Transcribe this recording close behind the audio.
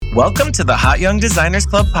Welcome to the Hot Young Designers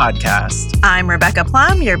Club podcast. I'm Rebecca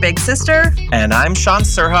Plum, your big sister. And I'm Sean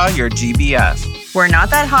Surha, your GBF. We're not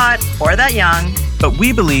that hot or that young, but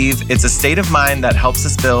we believe it's a state of mind that helps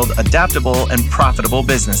us build adaptable and profitable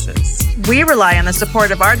businesses. We rely on the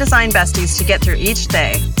support of our design besties to get through each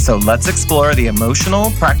day. So let's explore the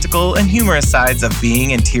emotional, practical, and humorous sides of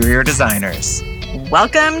being interior designers.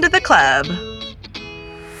 Welcome to the club.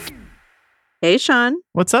 Hey, Sean.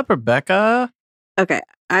 What's up, Rebecca? Okay,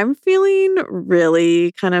 I'm feeling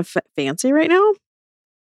really kind of fancy right now.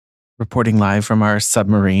 Reporting live from our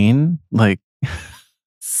submarine,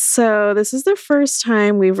 So this is the first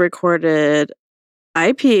time we've recorded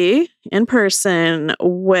IP in person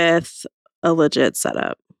with a legit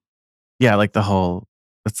setup. Yeah,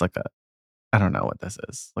 it's I don't know what this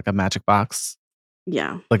is, like a magic box.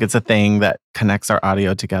 Yeah. Like it's a thing that connects our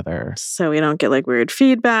audio together. So we don't get like weird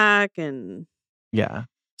feedback and... Yeah.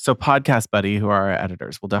 So Podcast Buddy, who are our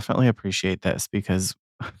editors, will definitely appreciate this because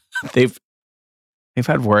they've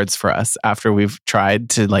had words for us after we've tried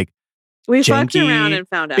to we fucked around and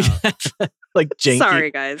found out. Janky. Sorry,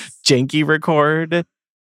 guys. Janky record.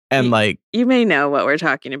 And you may know what we're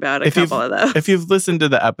talking about. A couple of those. If you've listened to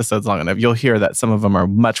the episodes long enough, you'll hear that some of them are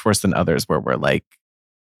much worse than others, where we're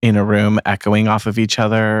in a room echoing off of each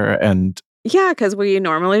other. And yeah, because we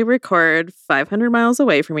normally record 500 miles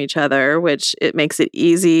away from each other, which it makes it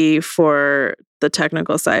easy for the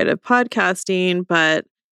technical side of podcasting, but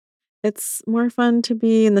it's more fun to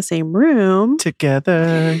be in the same room.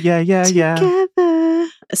 Together. Yeah. Together.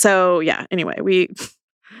 So yeah, anyway, we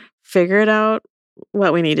figured out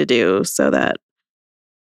what we need to do so that,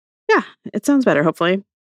 yeah, it sounds better, hopefully.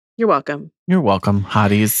 You're welcome. You're welcome,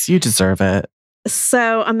 hotties. You deserve it.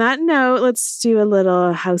 So on that note, let's do a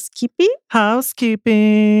little housekeeping.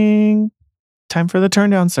 Housekeeping. Time for the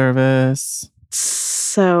turndown service.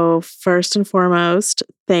 So first and foremost,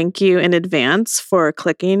 thank you in advance for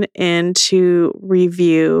clicking in to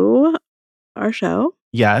review our show.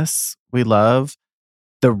 Yes, we love.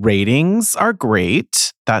 The ratings are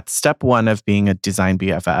great. That's step one of being a design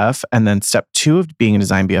BFF. And then step two of being a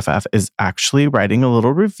design BFF is actually writing a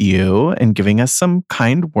little review and giving us some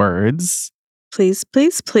kind words. Please,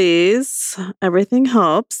 please, please. Everything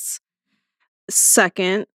helps.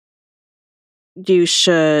 Second, you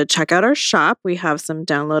should check out our shop. We have some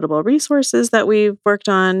downloadable resources that we've worked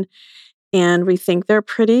on, and we think they're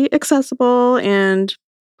pretty accessible and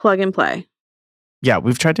plug and play. Yeah,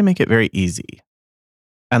 we've tried to make it very easy.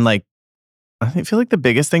 And I feel like the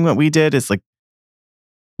biggest thing that we did is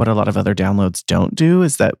what a lot of other downloads don't do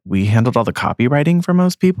is that we handled all the copywriting for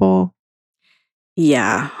most people.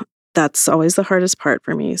 Yeah. That's always the hardest part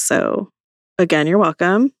for me. So again, you're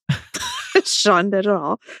welcome. Sean did it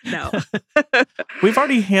all. No. We've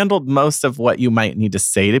already handled most of what you might need to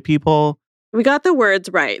say to people. We got the words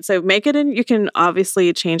right. So make it in, you can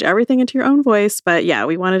obviously change everything into your own voice. But yeah,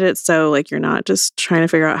 we wanted it so you're not just trying to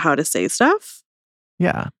figure out how to say stuff.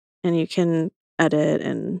 Yeah. And you can edit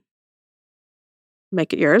and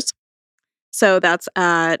make it yours. So that's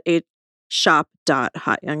at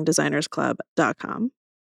shop.hotyoungdesignersclub.com.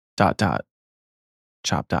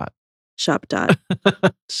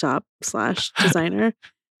 Shop/designer.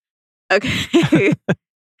 Okay.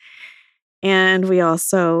 And we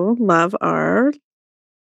also love our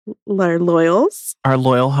loyals. Our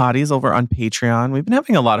loyal hotties over on Patreon. We've been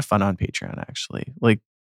having a lot of fun on Patreon, actually.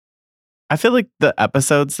 I feel like the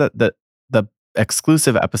episodes the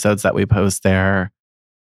exclusive episodes that we post there,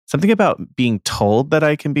 something about being told that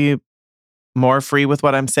I can be more free with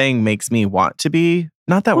what I'm saying makes me want to be.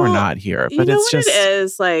 Not that we're not here, but it's just... it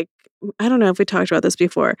is I don't know if we talked about this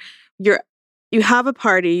before. You have a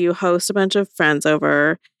party, you host a bunch of friends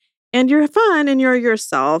over, and you're fun and you're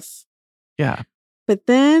yourself. Yeah. But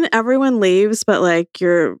then everyone leaves but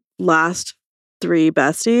your last three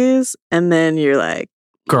besties, and then you're like,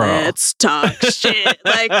 girl, let's talk shit.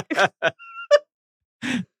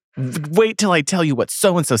 Wait till I tell you what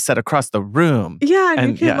so-and-so said across the room. Yeah,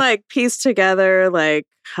 and you can piece together,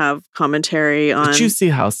 have commentary on... Did you see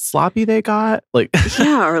how sloppy they got?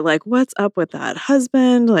 Yeah, or what's up with that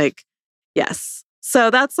husband? Yes.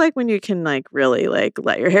 So that's when you can really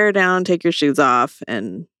let your hair down, take your shoes off,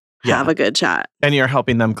 and have a good chat. And you're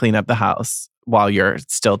helping them clean up the house while you're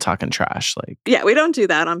still talking trash. Yeah, we don't do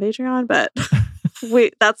that on Patreon, but...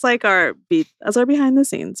 that's our behind the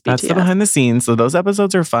scenes. BTF. That's the behind the scenes. So those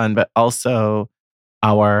episodes are fun, but also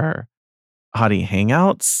our hottie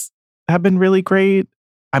hangouts have been really great.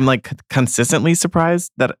 I'm consistently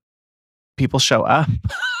surprised that people show up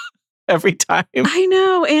every time. I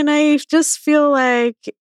know. And I just feel like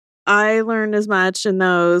I learned as much in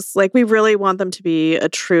those. We really want them to be a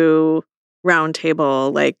true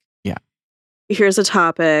roundtable. Like, Yeah. here's a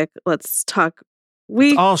topic. Let's talk.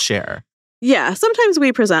 Let's all share. Yeah, sometimes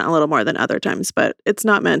we present a little more than other times, but it's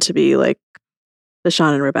not meant to be like the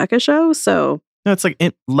Sean and Rebecca show. So no, it's like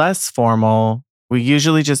less formal. We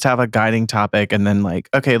usually just have a guiding topic and then like,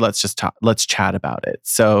 okay, let's chat about it.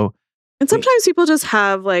 So, and sometimes people just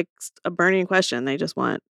have like a burning question. They just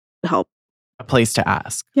want help. A place to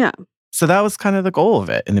ask. Yeah. So that was kind of the goal of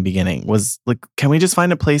it in the beginning was like, can we just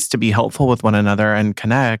find a place to be helpful with one another and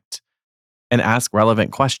connect and ask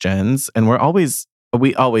relevant questions? And we always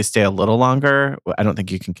stay a little longer. I don't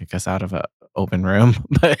think you can kick us out of an open room,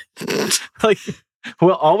 but like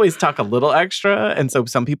we'll always talk a little extra. And so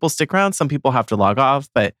some people stick around, some people have to log off,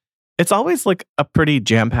 but it's always like a pretty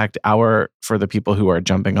jam-packed hour for the people who are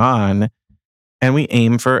jumping on. And we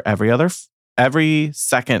aim for every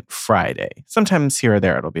second Friday. Sometimes here or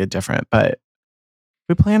there it'll be a different, but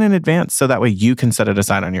we plan in advance so that way you can set it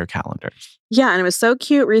aside on your calendar. Yeah, and it was so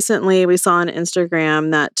cute. Recently, we saw on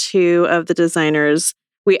Instagram that 2 of the designers,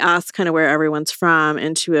 we asked kind of where everyone's from,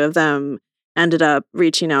 and 2 of them ended up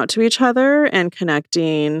reaching out to each other and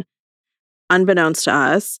connecting unbeknownst to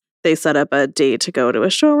us. They set up a date to go to a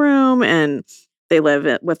showroom, and they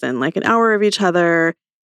live within like an hour of each other.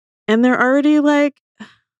 And they're already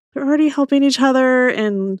helping each other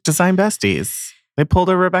and design besties. They pulled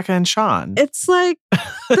a Rebecca and Sean. It's like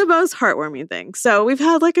the most heartwarming thing. So we've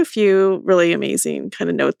had like a few really amazing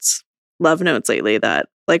kind of love notes lately that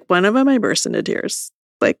like one of them I burst into tears.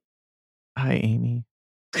 Like, hi, Amy.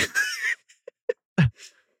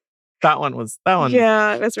 That one.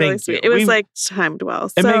 Yeah, it was really sweet. It was like timed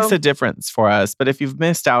well. It makes a difference for us. But if you've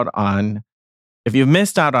missed out on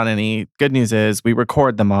any, good news is we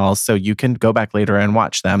record them all so you can go back later and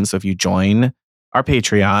watch them. So if you join our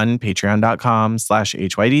Patreon,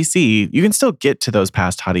 patreon.com/HYDC, you can still get to those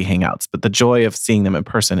past Hottie Hangouts, but the joy of seeing them in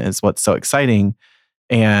person is what's so exciting.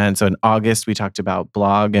 And so in August, we talked about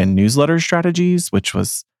blog and newsletter strategies, which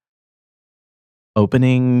was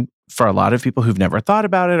opening for a lot of people who've never thought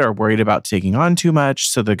about it or worried about taking on too much.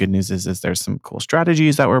 So the good news is there's some cool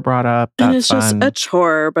strategies that were brought up. And it's just a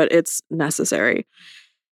chore, but it's necessary.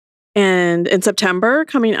 And in September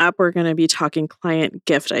coming up, we're going to be talking client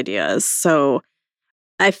gift ideas. So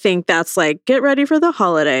I think that's like, get ready for the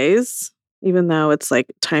holidays, even though it's like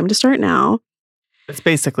time to start now. It's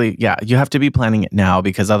basically, yeah, you have to be planning it now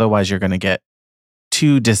because otherwise you're going to get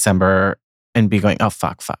to December and be going, oh,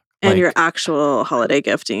 fuck. And your actual holiday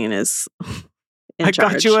gifting is in charge.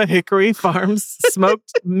 Got you a Hickory Farms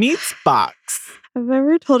smoked meats box. I've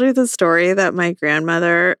ever told you the story that my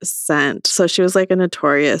grandmother sent. So she was like a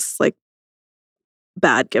notorious, like,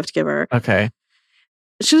 bad gift giver. Okay.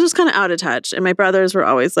 She was just kind of out of touch. And my brothers were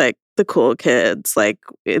always like the cool kids, like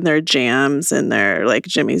in their jams and their like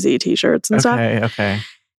Jimmy Z t-shirts and stuff. Okay.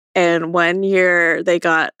 And one year they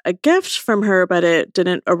got a gift from her, but it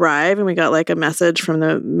didn't arrive. And we got like a message from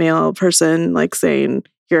the mail person like saying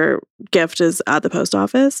your gift is at the post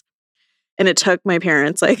office. And it took my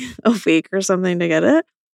parents like a week or something to get it.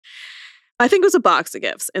 I think it was a box of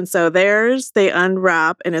gifts. And so they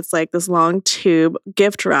unwrap and it's like this long tube,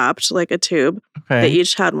 gift wrapped like a tube. Okay. They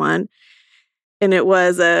each had one. And it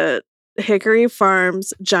was a Hickory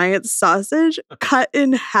Farms giant sausage cut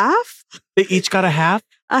in half. They each got a half?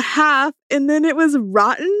 A half. And then it was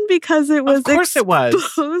rotten because it was Of course it was.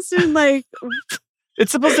 exposed and like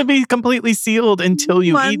it's supposed to be completely sealed until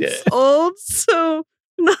you eat it. Old. So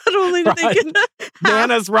not only did they get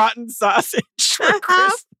Nana's rotten sausage for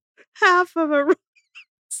Christmas. Half of a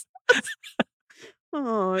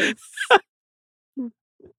oh,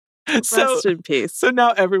 rest in peace. So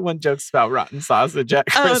now everyone jokes about rotten sausage at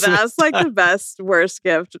Christmas. Oh, that's like the best, worst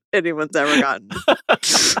gift anyone's ever gotten.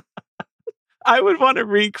 I would want to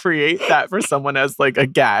recreate that for someone as like a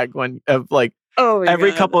gag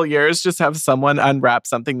every couple of years, just have someone unwrap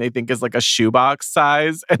something they think is like a shoebox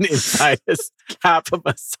size and inside is half of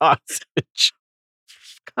a sausage.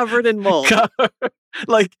 Covered in mold.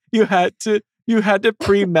 Like you had to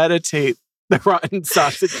premeditate the rotten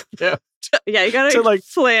sausage gift. Yeah, you gotta like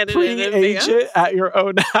plan it pre-age it at your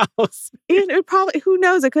own house. And it probably, who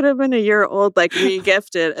knows, it could have been a year old, like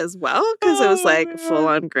re-gifted as well, because it was like full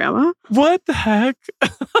on grandma. What the heck?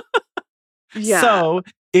 Yeah. So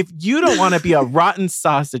if you don't want to be a rotten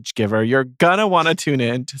sausage giver, you're gonna want to tune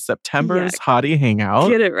in to September's Hottie Hangout.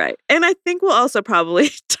 Get it right. And I think we'll also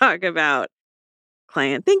probably talk about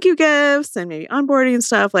client thank you gifts and maybe onboarding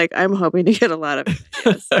stuff. Like I'm hoping to get a lot of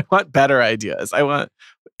ideas. I want better ideas. I want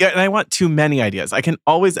too many ideas. I can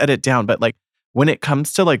always edit down, but like when it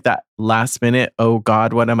comes to like that last minute, oh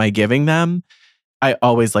God, what am I giving them? I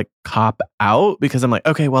always like cop out because I'm like,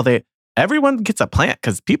 okay, well everyone gets a plant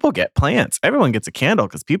because people get plants. Everyone gets a candle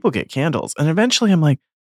because people get candles. And eventually I'm like,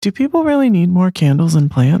 do people really need more candles and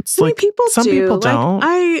plants? I mean, people some do. people don't.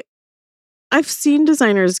 I've seen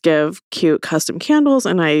designers give cute custom candles,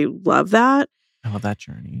 and I love that. I love that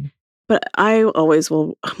journey. But I always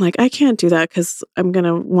will. I'm like, I can't do that because I'm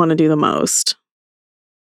gonna want to do the most.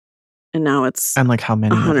 And now it's And like how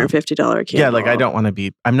many? $150 candle. Yeah, like I don't want to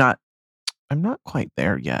be. I'm not quite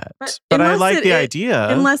there yet. But I like the idea.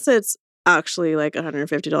 Unless it's actually like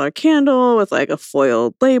 $150 candle with like a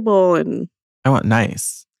foiled label, and I want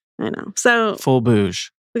nice. I know. So full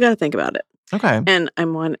bouge. We got to think about it. Okay. And I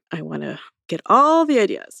want to get all the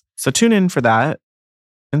ideas. So tune in for that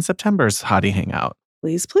in September's Hottie Hangout.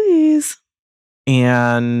 Please, please.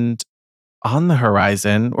 And on the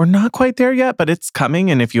horizon, we're not quite there yet, but it's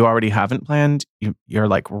coming. And if you already haven't planned, you're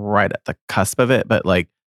like right at the cusp of it. But like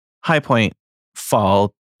High Point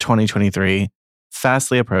Fall 2023,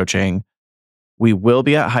 fastly approaching. We will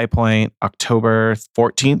be at High Point October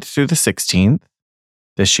 14th through the 16th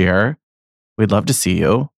this year. We'd love to see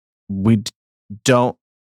you. We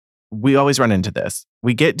always run into this.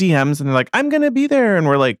 We get DMs and they're like, I'm going to be there. And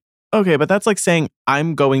we're like, okay, but that's like saying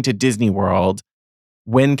I'm going to Disney World.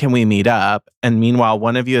 When can we meet up? And meanwhile,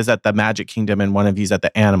 one of you is at the Magic Kingdom and one of you is at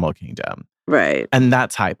the Animal Kingdom. Right. And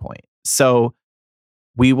that's High Point. So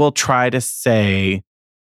we will try to say,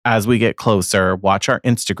 as we get closer, watch our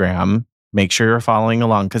Instagram, make sure you're following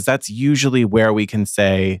along, because that's usually where we can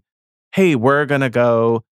say, hey, we're going to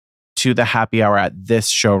go to the happy hour at this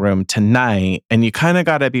showroom tonight. And you kind of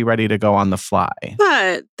got to be ready to go on the fly.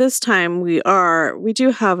 But this time we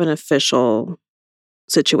do have an official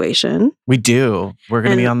situation. We do. We're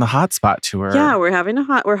going to be on the Hotspot tour. Yeah,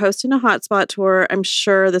 we're hosting a Hotspot tour. I'm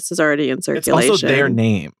sure this is already in circulation. It's also their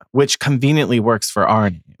name, which conveniently works for our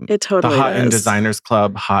name. It totally The Hot is. and Designers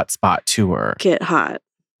Club Hotspot Tour. Get hot.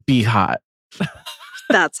 Be hot.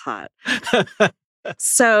 That's hot.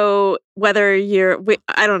 So whether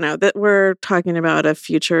I don't know, that we're talking about a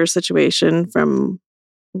future situation from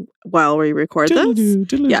while we record this.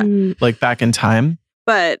 Yeah. Like back in time.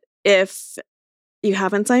 But if you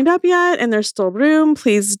haven't signed up yet and there's still room,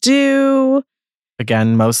 please do.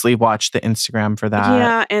 Again, mostly watch the Instagram for that.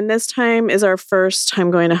 Yeah. And this time is our first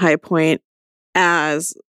time going to High Point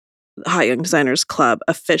as Hot Young Designers Club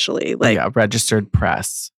officially. Like, yeah, registered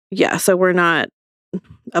press. Yeah. So we're not,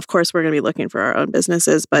 of course, we're going to be looking for our own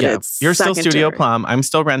businesses, but it's you're still secondary. Studio Plum. I'm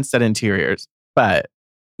still Renstead Interiors. But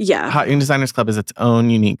yeah, Hot Young Designers Club is its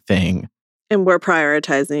own unique thing. And we're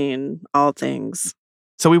prioritizing all things.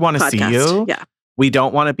 So we want to see you. Yeah. We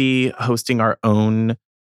don't want to be hosting our own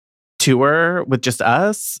tour with just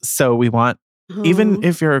us. So we want, even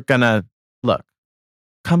if you're going to,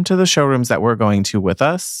 come to the showrooms that we're going to with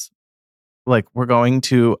us. Like, we're going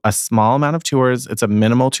to a small amount of tours. It's a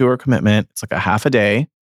minimal tour commitment. It's like a half a day.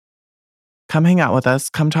 Come hang out with us.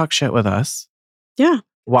 Come talk shit with us. Yeah.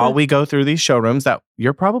 While we go through these showrooms that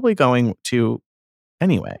you're probably going to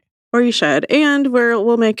anyway. Or you should. And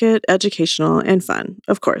we'll make it educational and fun,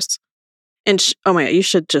 of course. And oh my God, you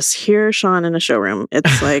should just hear Sean in a showroom.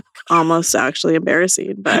 It's like almost actually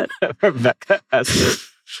embarrassing, but Rebecca has to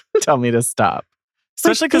tell me to stop.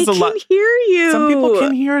 Especially because they can hear you. Some people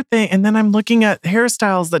can hear things. And then I'm looking at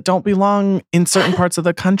hairstyles that don't belong in certain parts of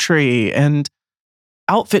the country and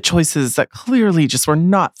outfit choices that clearly just were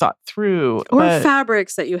not thought through. Or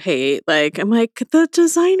fabrics that you hate. Like, I'm like, the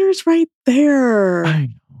designer's right there. I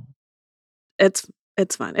know. It's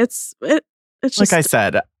fun. It's just, like I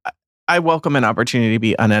said, I welcome an opportunity to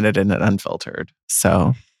be unedited and unfiltered.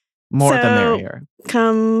 So more than merrier.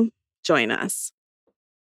 Come join us.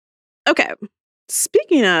 Okay.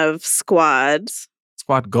 Speaking of squad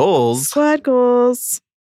goals.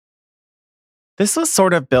 This was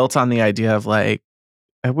sort of built on the idea of like,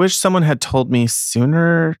 I wish someone had told me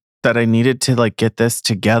sooner that I needed to like get this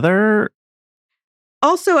together.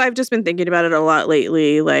 Also, I've just been thinking about it a lot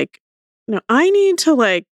lately. Like, I need to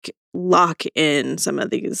like lock in some of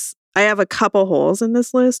these. I have a couple holes in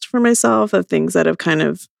this list for myself of things that have kind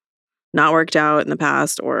of not worked out in the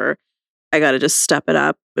past, or I got to just step it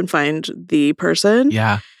up and find the person.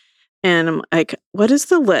 Yeah. And I'm like, what is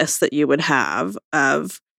the list that you would have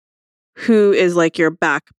of who is like your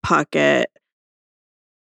back pocket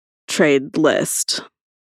trade list?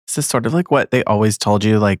 This is sort of like what they always told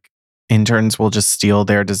you, like interns will just steal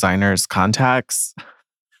their designers' contacts.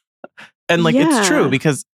 And like, it's true,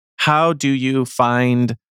 because how do you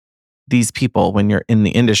find these people when you're in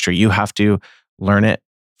the industry? You have to learn it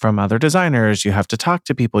from other designers. You have to talk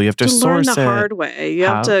to people. You have to source learn the hard way. You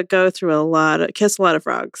have to go through kiss a lot of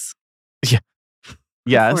frogs. Yeah.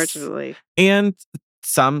 Yes. Unfortunately. And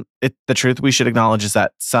the truth we should acknowledge is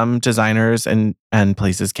that some designers and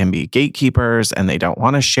places can be gatekeepers and they don't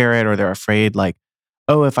want to share it, or they're afraid like,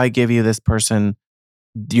 oh, if I give you this person,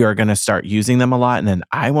 you're going to start using them a lot and then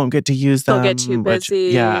I won't get to use them. They'll get too busy.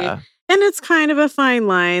 Yeah. And it's kind of a fine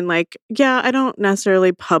line. Like, yeah, I don't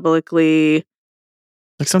necessarily publicly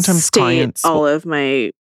Like sometimes state clients all of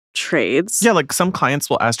my trades. Yeah, like some clients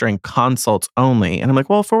will ask during consults only. And I'm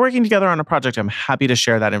like, well, if we're working together on a project, I'm happy to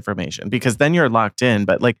share that information because then you're locked in.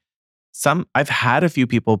 But like I've had a few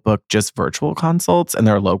people book just virtual consults and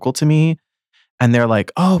they're local to me. And they're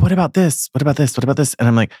like, oh, what about this? What about this? What about this? And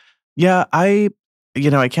I'm like, yeah, I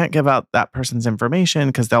can't give out that person's information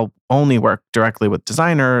because they'll only work directly with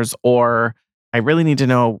designers, or I really need to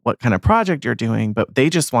know what kind of project you're doing, but they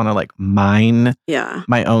just want to like mine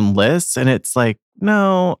my own lists. And it's like,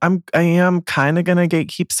 no, I am kind of going to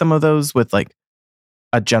gatekeep some of those with like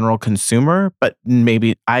a general consumer, but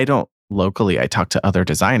maybe I don't locally. I talk to other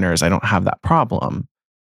designers. I don't have that problem.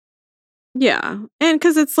 Yeah. And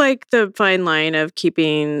because it's like the fine line of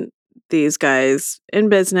keeping these guys in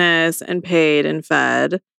business and paid and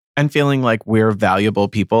fed. And feeling like we're valuable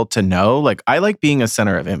people to know. Like, I like being a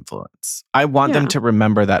center of influence. I want them to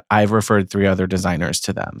remember that I've referred 3 other designers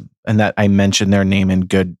to them and that I mentioned their name in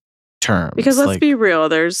good terms. Because let's be real,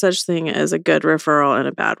 there's such thing as a good referral and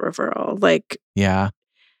a bad referral. Like, yeah,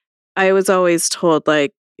 I was always told,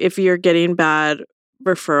 like, if you're getting bad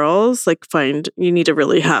referrals, like, you need to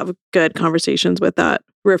really have good conversations with that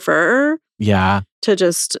referrer. Yeah.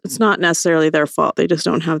 It's not necessarily their fault. They just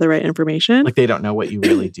don't have the right information. Like they don't know what you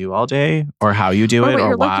really do all day or how you do it what or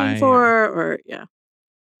you're why. Looking for, or yeah.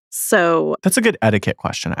 So that's a good etiquette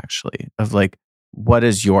question, actually, of like, what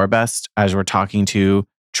is your best as we're talking to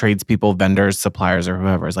tradespeople, vendors, suppliers, or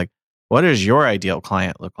whoever is like, what does your ideal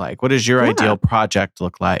client look like? What does your ideal project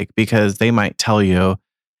look like? Because they might tell you,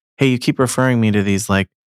 hey, you keep referring me to these like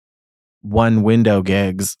one window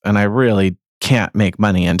gigs and I really can't make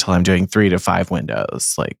money until I'm doing 3 to 5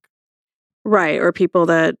 windows. Like, right. Or people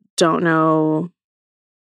that don't know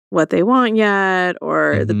what they want yet,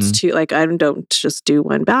 or it's too like, I don't just do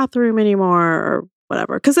one bathroom anymore or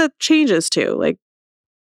whatever. Because it changes too. Like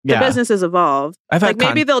the businesses evolve. Like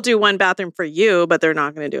maybe they'll do one bathroom for you, but they're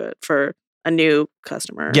not going to do it for a new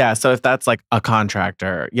customer. Yeah. So if that's like a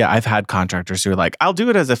contractor, I've had contractors who are like, I'll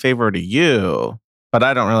do it as a favor to you, but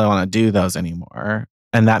I don't really want to do those anymore.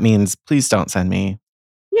 And that means please don't send me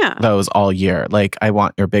those all year. Like I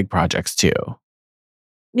want your big projects too.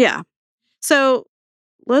 Yeah. So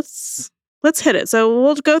let's hit it. So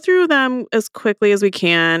we'll go through them as quickly as we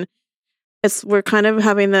can. We're kind of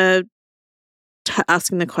having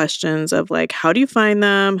asking the questions of like, how do you find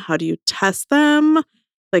them? How do you test them?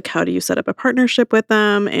 Like, how do you set up a partnership with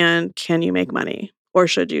them? And can you make money? Or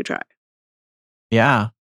should you try? Yeah.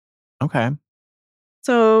 Okay.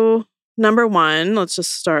 So number 1, let's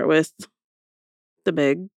just start with the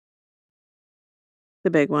big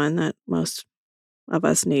one that most of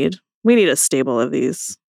us need. We need a stable of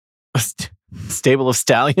these. Stable of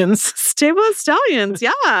stallions? Stable of stallions,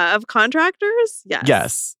 yeah. Of contractors? Yes.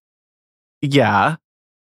 Yes. Yeah.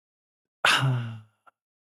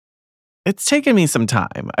 It's taken me some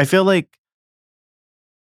time. I feel like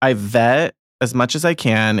I vet as much as I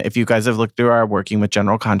can. If you guys have looked through our Working with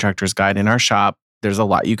General Contractors guide in our shop, there's a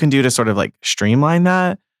lot you can do to sort of like streamline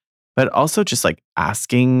that, but also just like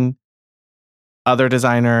asking other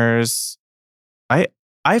designers.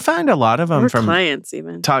 I find a lot of them from clients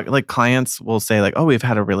even. Clients will say like, oh, we've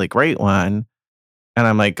had a really great one. And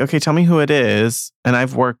I'm like, okay, tell me who it is. And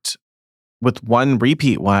I've worked with one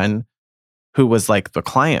repeat one who was like the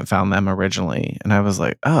client found them originally. And I was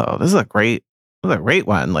like, oh, this is a great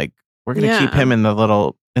one. Like we're going to keep him in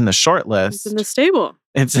the short list. It's in the stable.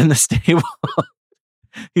 It's in the stable.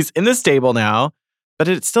 He's in the stable now, but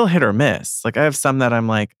it's still hit or miss. Like I have some that I'm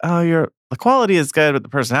like, oh, the quality is good, but the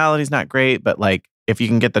personality is not great. But like, if you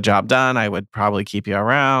can get the job done, I would probably keep you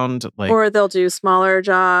around. Like, or they'll do smaller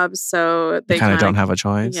jobs, so they kind of don't have a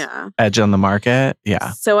choice. Yeah, edge on the market.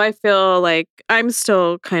 Yeah. So I feel like I'm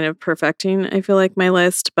still kind of perfecting. I feel like my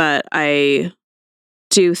list, but I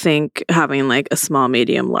do think having like a small,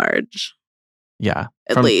 medium, large. Yeah,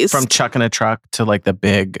 at least from chucking a truck to like the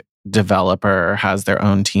big developer has their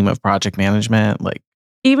own team of project management. Like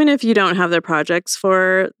even if you don't have the projects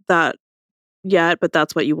for that yet, but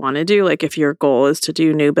that's what you want to do. Like if your goal is to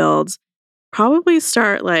do new builds, probably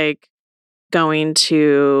start like going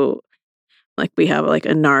to like we have like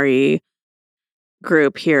a NARI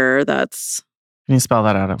group here that's. Can you spell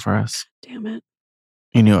that out for us? Damn it.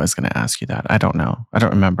 You knew I was going to ask you that. I don't know. I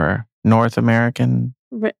don't remember. North American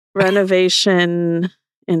renovation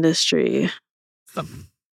industry.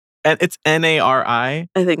 And it's Nari. I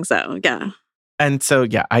think so. Yeah. And so,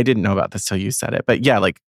 yeah, I didn't know about this till you said it. But yeah,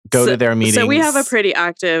 like go to their meetings. So we have a pretty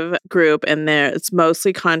active group, and it's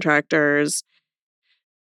mostly contractors,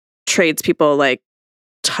 tradespeople like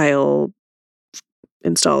tile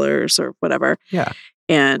installers or whatever. Yeah.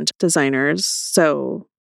 And designers. So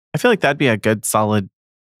I feel like that'd be a good solid,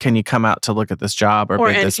 can you come out to look at this job or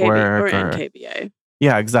bid this work? Or NKBA.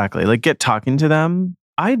 Yeah, exactly. Like get talking to them.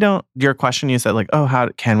 Your question you said like, oh, how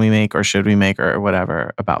can we make or should we make or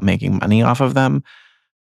whatever about making money off of them?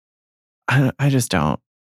 I just don't.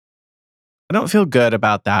 I don't feel good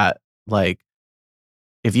about that. Like,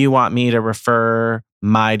 if you want me to refer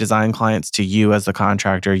my design clients to you as the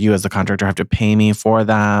contractor have to pay me for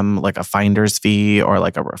them, like a finder's fee or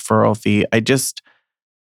like a referral fee.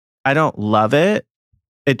 I don't love it.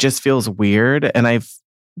 It just feels weird. And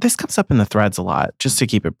this comes up in the threads a lot, just to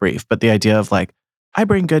keep it brief. But the idea of like, I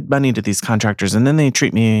bring good money to these contractors and then they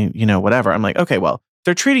treat me, whatever. I'm like, okay, well,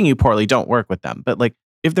 they're treating you poorly. Don't work with them. But like,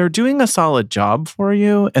 if they're doing a solid job for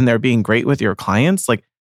you and they're being great with your clients, like,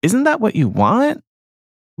 isn't that what you want?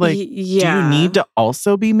 Like, yeah. Do you need to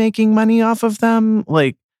also be making money off of them?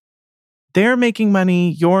 Like, they're making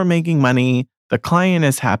money, you're making money, the client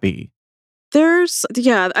is happy.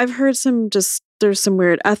 I've heard there's some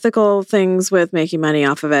weird ethical things with making money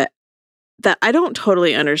off of it that I don't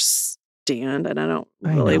totally understand, and I don't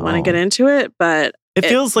really want to get into it, but it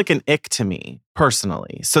feels like an ick to me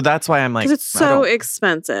personally. So that's why I'm like, because it's so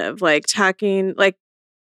expensive, like tacking, like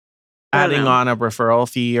adding on a referral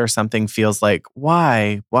fee or something feels like,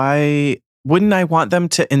 why wouldn't I want them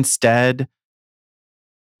to instead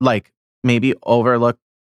like maybe overlook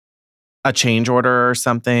a change order or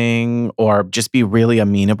something, or just be really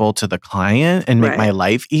amenable to the client and make my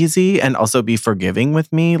life easy and also be forgiving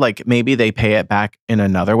with me. Like maybe they pay it back in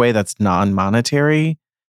another way that's non-monetary.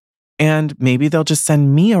 And maybe they'll just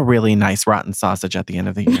send me a really nice rotten sausage at the end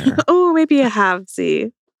of the year. Oh, maybe a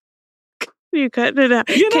halvesy. You cut it out.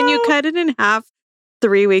 Can you cut it in half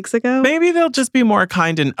 3 weeks ago? Maybe they'll just be more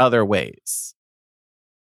kind in other ways.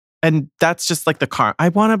 And that's just like the karma. I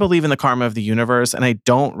want to believe in the karma of the universe. And I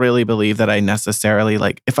don't really believe that I necessarily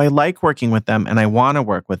like, if I like working with them and I want to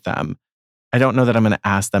work with them, I don't know that I'm going to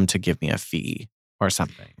ask them to give me a fee or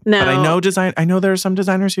something. No. But I know there are some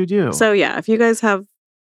designers who do. So yeah, if you guys have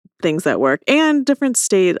things that work and different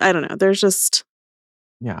states, I don't know. There's just,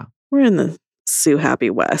 we're in the Sue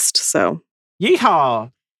Happy West. So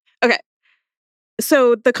yeehaw. Okay.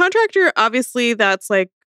 So the contractor, obviously that's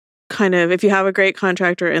like, kind of, if you have a great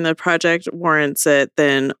contractor and the project warrants it,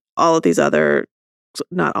 then all of these other,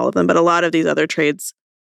 not all of them, but a lot of these other trades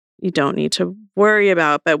you don't need to worry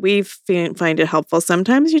about. But we find it helpful.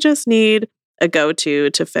 Sometimes you just need a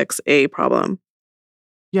go-to to fix a problem.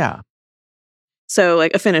 Yeah. So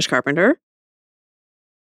like a finish carpenter.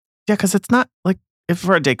 Yeah, because it's not like if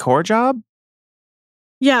for a decor job.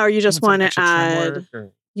 Yeah, or you just want to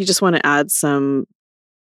add, some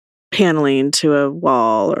paneling to a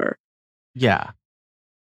wall or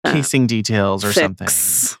casing details or something.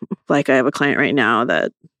 Like I have a client right now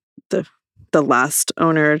that the last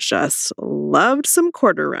owner just loved some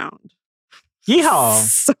quarter round. Yeehaw.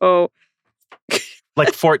 So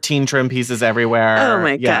like 14 trim pieces everywhere. Oh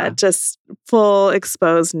my God. Just full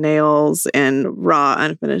exposed nails and raw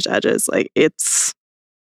unfinished edges. Like it's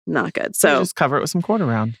not good. So just cover it with some quarter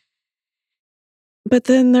round. But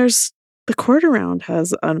then there's the quarter round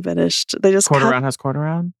has unfinished. They just quarter round has quarter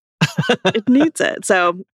round. It needs it.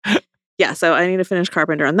 So yeah, so I need a finished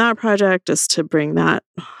carpenter on that project just to bring that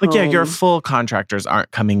home. Like your full contractors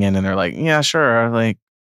aren't coming in and they're like, yeah, sure, like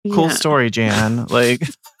cool story, Jan. Like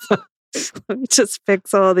let me just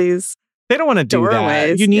fix all these. They don't want to do doorways.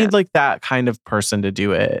 That. You need like that kind of person to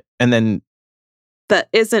do it, and then that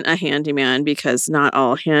isn't a handyman because not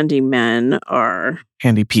all handymen are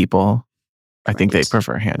handy people. I think they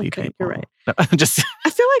prefer handy people. You're right. Just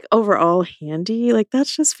I feel like overall handy, like that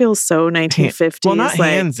just feels so 1950s. Well, not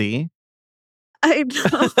handsy. I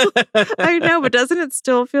know, but doesn't it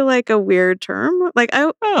still feel like a weird term? Like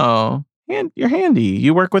you're handy.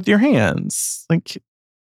 You work with your hands. Like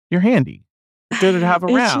you're handy. Good to have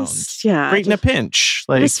around. Great in a pinch.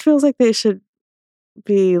 Like it just feels like they should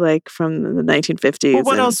be like from the 1950s. Well,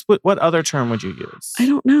 what else? What other term would you use? I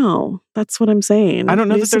don't know. That's what I'm saying. I don't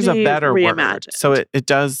know that there's a better word. So it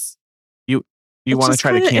does. You want to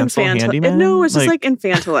try to cancel handyman? No, it's just like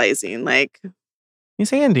infantilizing. Like he's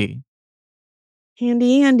handy.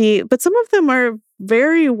 Handy. But some of them are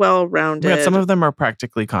very well rounded. Yeah, some of them are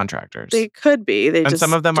practically contractors. They could be. And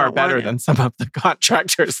some of them are better than some of the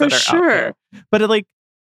contractors that are out there. But like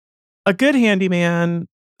a good handyman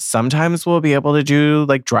sometimes we'll be able to do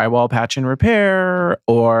like drywall patch and repair,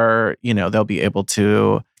 or, they'll be able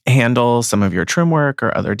to handle some of your trim work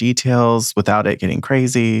or other details without it getting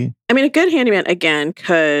crazy. I mean, a good handyman, again,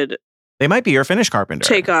 could They might be your finish carpenter.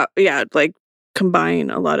 take off, like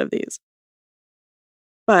combine a lot of these.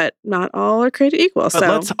 But not all are created equal. But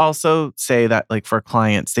let's also say that, like, for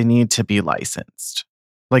clients, they need to be licensed.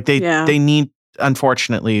 Like, they need,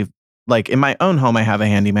 unfortunately, like in my own home, I have a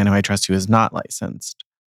handyman who I trust who is not licensed.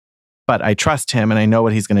 But I trust him and I know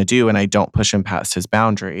what he's going to do, and I don't push him past his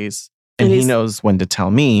boundaries. And he knows when to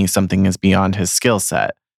tell me something is beyond his skill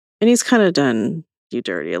set. And he's kind of done you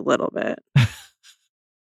dirty a little bit.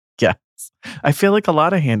 Yes. I feel like a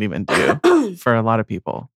lot of handymen do for a lot of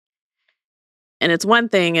people. And it's one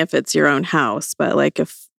thing if it's your own house, but like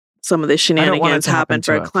if some of the shenanigans happen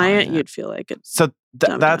for a client, you'd feel like it's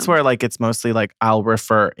that's where like it's mostly like I'll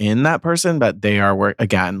refer in that person, but they are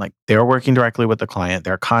they're working directly with the client,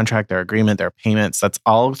 their contract, their agreement, their payments. That's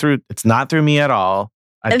all through. It's not through me at all.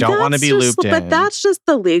 I don't want to be looped in. But that's just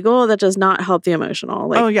the legal. That does not help the emotional.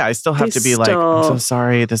 Like, oh yeah, I still have to be like, I'm so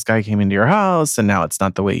sorry, this guy came into your house and now it's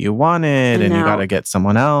not the way you wanted, and you got to get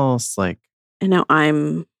someone else. Like, and now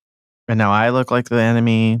I look like the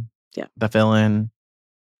enemy. Yeah, the villain.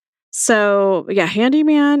 So yeah,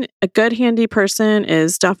 handyman, a good handy person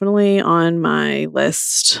is definitely on my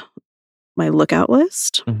list, my lookout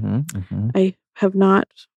list. I have not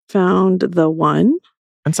found the one.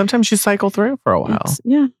 And sometimes you cycle through for a while.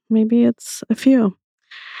 Maybe it's a few.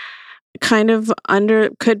 Kind of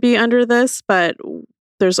could be under this, but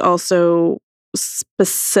there's also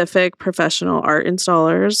specific professional art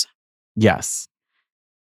installers. Yes.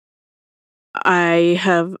 I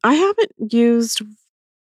haven't used.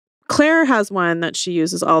 Claire has one that she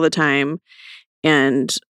uses all the time,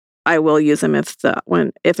 and I will use him if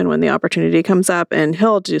and when the opportunity comes up, and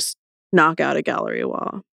he'll just knock out a gallery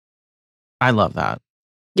wall. I love that.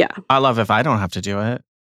 Yeah. I love if I don't have to do it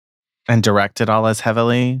and direct it all as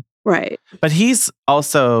heavily. Right. But he's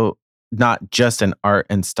also not just an art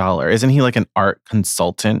installer. Isn't he like an art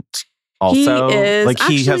consultant also? He is. Like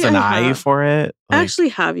he has an eye for it. I actually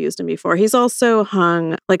have used him before. He's also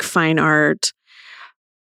hung like fine art.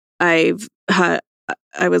 I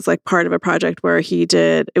was like part of a project where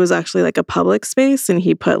it was actually like a public space, and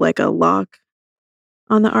he put like a lock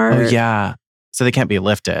on the art. Oh yeah. So they can't be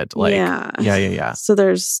lifted. Like, yeah. So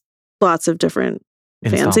there's lots of different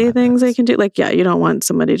fancy things they can do. Like, yeah, you don't want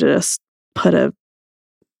somebody to just put a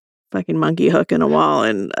fucking monkey hook in a wall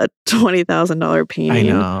and a $20,000 painting. I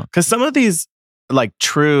know. Because some of these like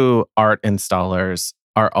true art installers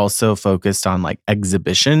are also focused on like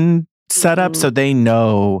exhibition setup. So they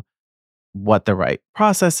know what the right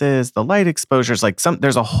process is, the light exposures, like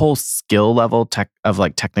there's a whole skill level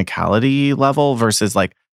technicality level versus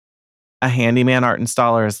like a handyman art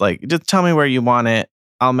installer is like, just tell me where you want it.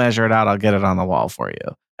 I'll measure it out. I'll get it on the wall for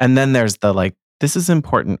you. And then there's the like, this is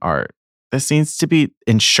important art. This needs to be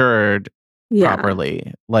insured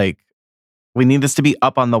properly. Like, we need this to be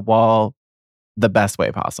up on the wall the best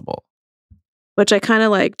way possible. Which I kind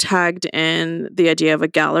of like tagged in the idea of a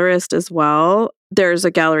gallerist as well. There's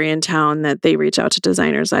a gallery in town that they reach out to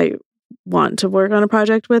designers. I want to work on a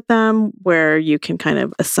project with them where you can kind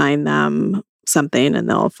of assign them something and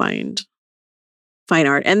they'll find fine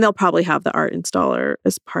art, and they'll probably have the art installer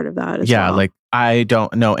as part of that as well. Like I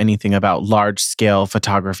don't know anything about large scale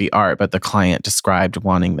photography art, but the client described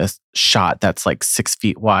wanting this shot that's like 6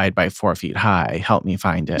 feet wide by 4 feet high. Help me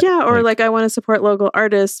find it. Yeah, or like I want to support local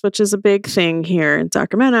artists, which is a big thing here in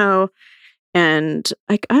Sacramento. And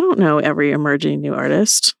I don't know every emerging new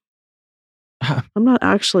artist. I'm not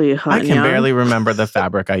actually hot I can barely remember the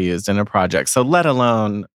fabric I used in a project. So let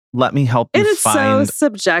alone let me help you find. And it's so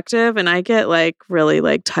subjective, and I get like really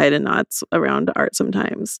like tied in knots around art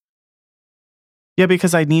sometimes. Yeah,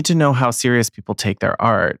 because I need to know how serious people take their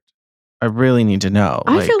art. I really need to know.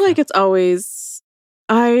 I feel like it's always,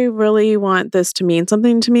 I really want this to mean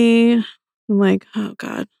something to me. I'm like, oh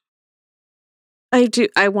God.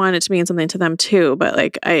 I want it to mean something to them too, but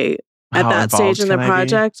like at that stage in the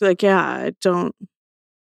project, like, yeah, I don't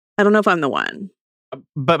know if I'm the one.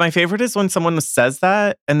 But my favorite is when someone says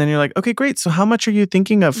that, and then you're like, okay, great. So how much are you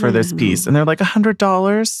thinking of for this piece? And they're like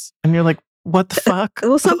 $100. And you're like, what the fuck?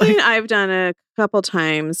 Well, something I've done a couple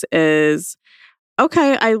times is,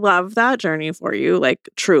 okay, I love that journey for you. Like,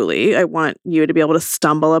 truly, I want you to be able to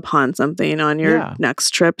stumble upon something on your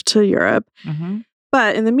next trip to Europe. Mm-hmm.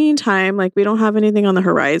 But in the meantime, like, we don't have anything on the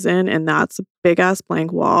horizon, and that's a big ass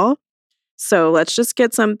blank wall. So let's just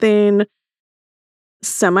get something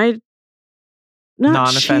not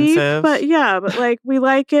non-offensive, cheap, but like we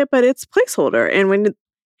like it, but it's placeholder. And when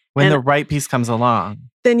When And the right piece comes along.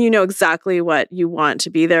 then you know exactly what you want to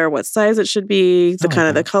be there, what size it should be, the I like kind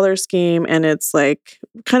of the that. color scheme, and it's like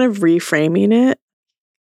kind of reframing it.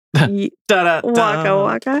 Waka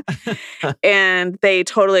waka. And they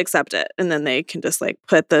totally accept it. And then they can just like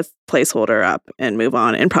put the placeholder up and move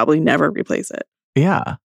on and probably never replace it.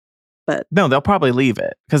 Yeah. But no, they'll probably leave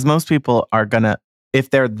it because most people are gonna, if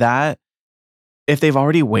they've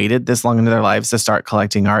already waited this long into their lives to start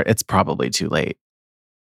collecting art, it's probably too late.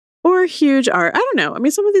 or huge art. I don't know. I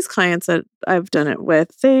mean, some of these clients that I've done it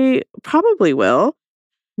with, they probably will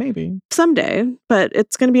Maybe. someday, but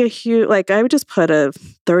it's going to be a huge, like, I would just put a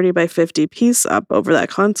 30 by 50 piece up over that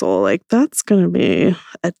console. Like, that's going to be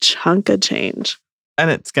a chunk of change. And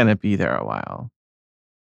it's gonna be there a while.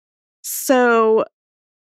 So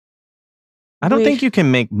I don't think you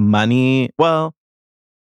can make money. Well,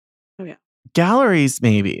 Oh, yeah. Galleries,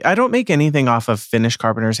 maybe. I don't make anything off of finished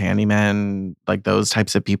carpenters, handyman, like those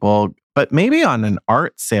types of people. But maybe on an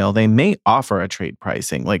art sale, they may offer a trade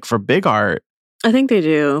pricing. Like for big art, I think they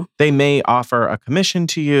do. they may offer a commission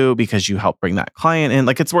to you because you help bring that client in.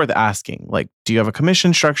 Like it's worth asking. Like, do you have a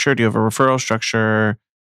commission structure? Do you have a referral structure?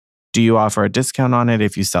 Do you offer a discount on it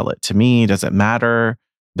if you sell it to me? Does it matter?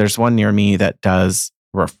 There's one near me that does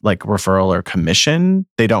like referral or commission.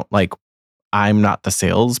 They don't like, I'm not the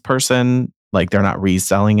salesperson. Like they're not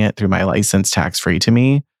reselling it through my license tax free to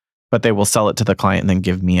me, but they will sell it to the client and then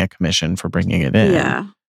give me a commission for bringing it in. Yeah.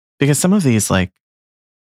 Because some of these, like,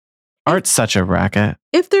 art's such a racket.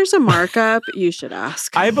 If there's a markup, you should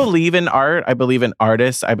ask. I believe in art. I believe in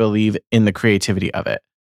artists. I believe in the creativity of it.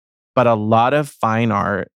 But a lot of fine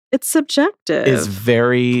art It's subjective. is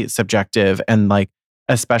very subjective, and like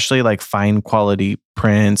especially like fine quality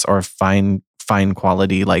prints or fine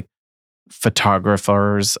quality like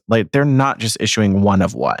photographers, like they're not just issuing one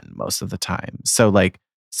of one most of the time. So like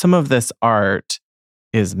some of this art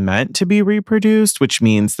is meant to be reproduced, which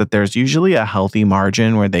means that there's usually a healthy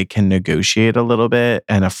margin where they can negotiate a little bit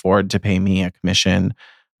and afford to pay me a commission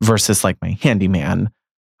versus like my handyman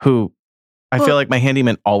who I feel like my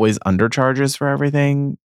handyman always undercharges for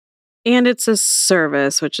everything. And it's a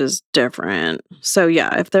service, which is different. So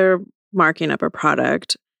yeah, if they're marking up a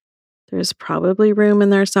product, there's probably room in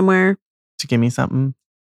there somewhere. To give me something.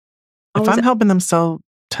 If Always- I'm helping them sell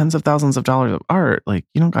tens of thousands of dollars of art, like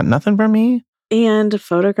you don't got nothing from me. And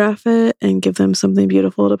photograph it and give them something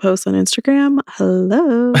beautiful to post on Instagram.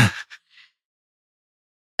 Hello.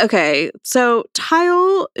 Okay, so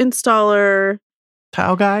tile installer,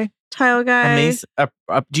 Tile guy? tile A guy. mason?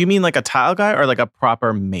 Do you mean like a tile guy or like a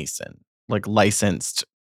proper mason? Like licensed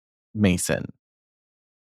mason?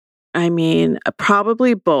 I mean,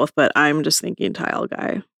 probably both, but I'm just thinking tile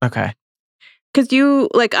guy. Okay. Because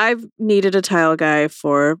I've needed a tile guy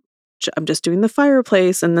for, I'm just doing the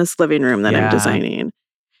fireplace in this living room that Yeah. I'm designing.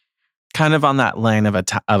 Kind of on that line of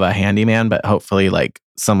a handyman, but hopefully like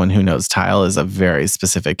someone who knows tile is a very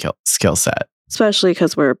specific skill set. Especially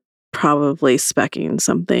because we're probably speccing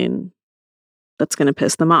something that's going to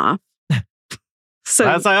piss them off. So,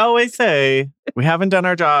 As I always say, we haven't done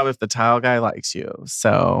our job if the tile guy likes you.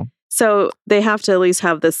 So they have to at least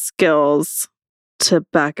have the skills to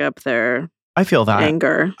back up their I feel that.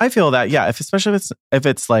 anger. I feel that, yeah. Especially if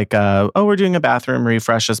it's like, we're doing a bathroom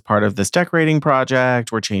refresh as part of this decorating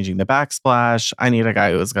project. We're changing the backsplash. I need a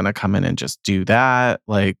guy who's going to come in and just do that.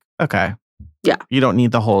 Like, okay, Yeah. You don't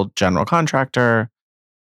need the whole general contractor,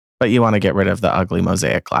 but you want to get rid of the ugly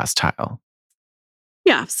mosaic glass tile.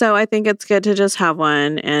 Yeah. So I think it's good to just have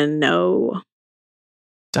one and know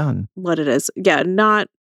Done. what it is. Yeah.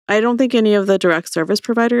 I don't think any of the direct service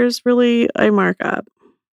providers really I mark up.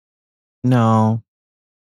 No.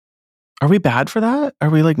 Are we bad for that? Are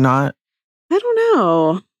we like not? I don't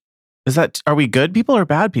know. Are we good people or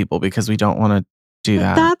bad people because we don't want to do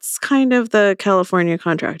that? That's kind of the California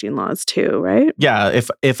contracting laws too, right? Yeah,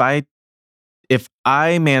 if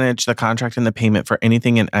I manage the contract and the payment for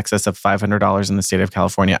anything in excess of $500 in the state of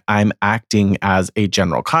California, I'm acting as a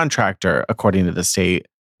general contractor according to the state,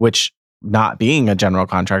 which not being a general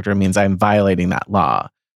contractor means I'm violating that law.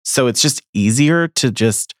 So it's just easier to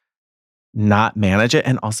just not manage it.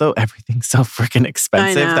 And also everything's so freaking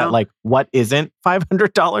expensive know. that like what isn't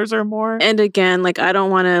 $500 or more? And again, like I don't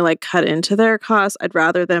want to like cut into their costs. I'd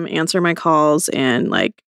rather them answer my calls and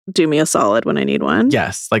like do me a solid when I need one.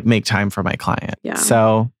 Yes, like make time for my client. Yeah.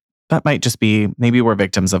 So that might just be, maybe we're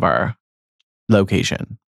victims of our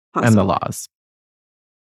location and the Possibly. laws.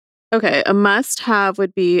 Okay, a must-have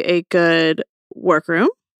would be a good workroom.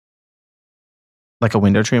 Like a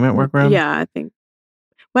window treatment workroom? Yeah, I think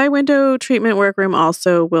my window treatment workroom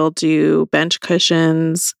also will do bench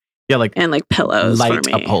cushions Yeah, like and like pillows light for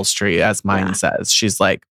me. upholstery, as mine Yeah. says. She's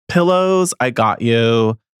like, pillows, I got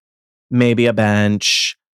you. Maybe a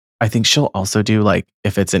bench. I think she'll also do like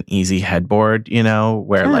if it's an easy headboard,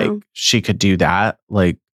 where like she could do that,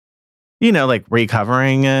 like, like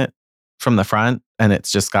recovering it from the front and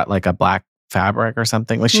it's just got like a black fabric or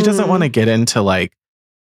something. Like she doesn't want to get into like.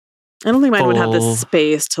 I don't think mine would have the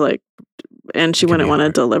space to like, and she wouldn't want to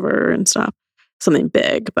deliver and stuff. Something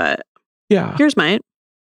big, but yeah. Here's mine.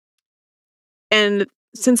 And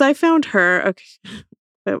since I found her,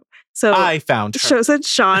 okay. So I found her. Since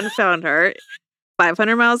Sean found her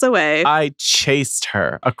 500 miles away. I chased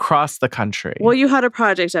her across the country. Well, you had a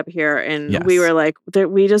project up here and we were like,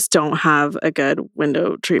 we just don't have a good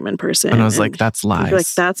window treatment person. And I was like, that's lies. Like,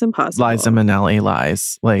 that's impossible. Liza Minnelli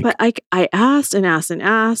lies. Like, but I asked and asked and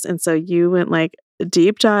asked. And so you went like a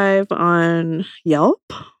deep dive on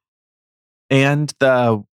Yelp. And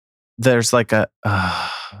there's like a,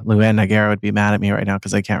 Luann Nagara would be mad at me right now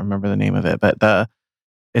because I can't remember the name of it, but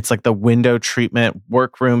it's like the Window Treatment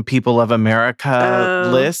Workroom People of America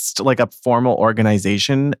list, like a formal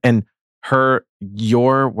organization. And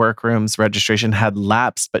your workroom's registration had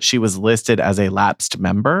lapsed, but she was listed as a lapsed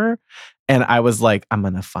member. And I was like, I'm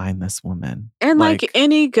going to find this woman. And like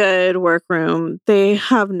any good workroom, they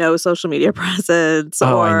have no social media presence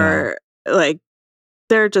or like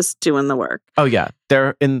they're just doing the work. Oh yeah.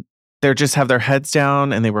 They just have their heads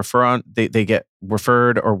down and they get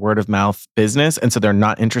referred or word of mouth business. And so they're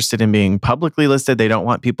not interested in being publicly listed. They don't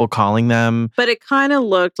want people calling them. But it kind of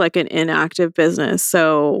looked like an inactive business.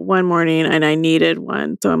 So one morning and I needed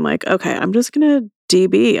one. So I'm like, okay, I'm just going to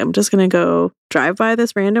DB. I'm just going to go drive by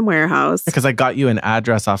this random warehouse. Because I got you an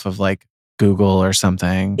address off of like Google or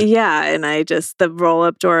something. Yeah. And the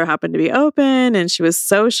roll-up door happened to be open and she was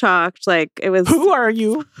so shocked. Like it was. Who are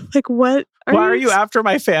you? Like what? Why are you after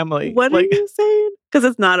my family? What are you saying? Because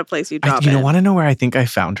it's not a place you drop in. You want to know where I think I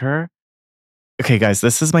found her? Okay, guys,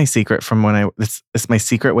 this is my secret from when this is my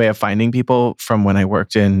secret way of finding people from when I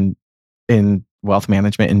worked in wealth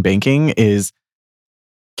management and banking is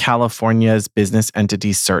California's business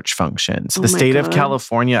entity search function. So the state of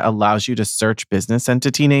California allows you to search business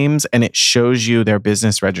entity names and it shows you their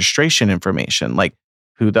business registration information, like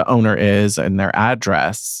who the owner is and their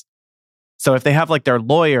address. So if they have like their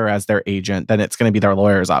lawyer as their agent, then it's going to be their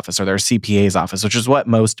lawyer's office or their CPA's office, which is what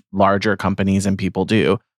most larger companies and people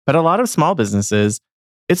do. But a lot of small businesses,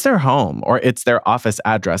 it's their home or it's their office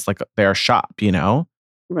address, like their shop,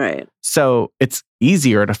 Right. So it's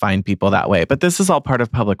easier to find people that way. But this is all part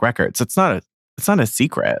of public records. It's not a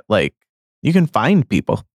secret. Like you can find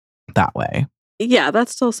people that way. Yeah,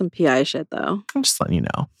 that's still some PI shit though. I'm just letting you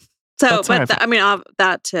know. So, but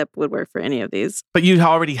that tip would work for any of these. But you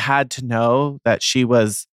already had to know that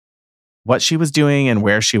what she was doing and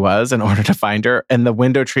where she was in order to find her. And the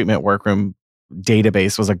Window Treatment Workroom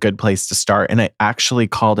database was a good place to start. And I actually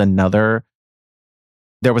called there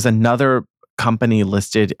was another company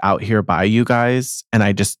listed out here by you guys. And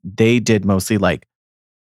they did mostly like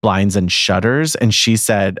blinds and shutters. And she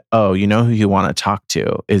said, oh, you know who you want to talk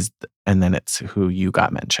to and then it's who you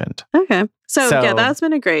got mentioned. Okay. So yeah,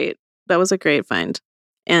 that was a great find.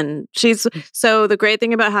 And so the great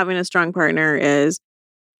thing about having a strong partner is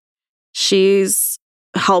she's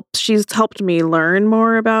helped me learn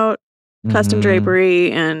more about custom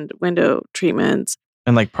drapery and window treatments.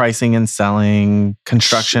 And like pricing and selling,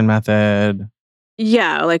 construction method.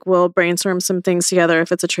 Yeah, like we'll brainstorm some things together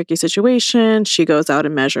if it's a tricky situation. She goes out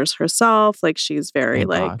and measures herself. Like she's very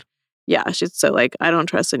yeah, she's so like, I don't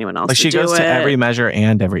trust anyone else. Like she goes to every measure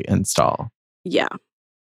and every install. Yeah.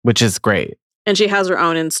 Which is great. And she has her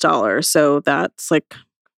own installer. So that's like,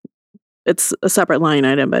 it's a separate line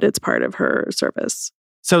item, but it's part of her service.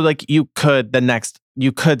 So like you could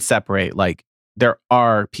separate, like there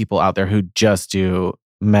are people out there who just do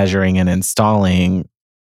measuring and installing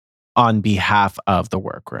on behalf of the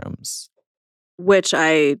workrooms. Which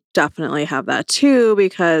I definitely have that too,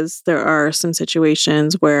 because there are some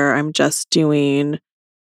situations where I'm just doing.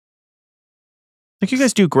 Like you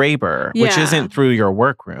guys do Graber, which isn't through your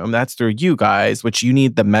workroom. That's through you guys, which you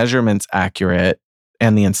need the measurements accurate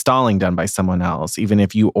and the installing done by someone else, even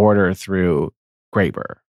if you order through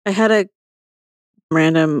Graber. I had a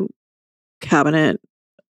random cabinet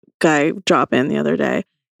guy drop in the other day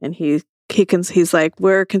and he's like,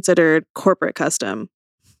 we're considered corporate custom,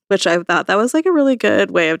 which I thought that was like a really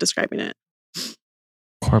good way of describing it.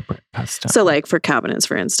 Corporate custom. So like for cabinets,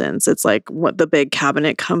 for instance, it's like what the big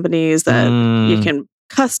cabinet companies that you can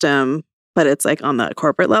custom, but it's like on the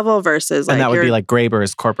corporate level versus like. And that would be like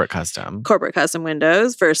Graber's corporate custom. Corporate custom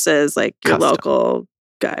windows versus like your local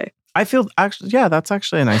guy. I feel actually, yeah, that's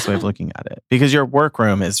actually a nice way of looking at it because your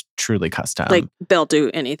workroom is truly custom. Like they'll do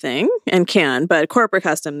anything and can, but corporate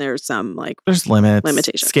custom, there's some like there's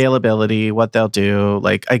limitations. scalability, what they'll do.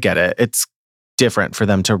 Like I get it. It's different for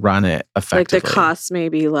them to run it effectively. Like the cost may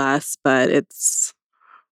be less, but it's,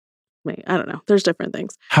 I don't know. There's different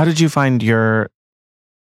things. How did you find your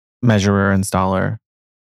measurer installer?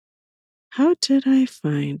 How did I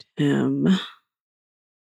find him?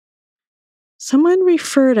 Someone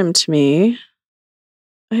referred him to me.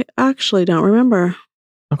 I actually don't remember.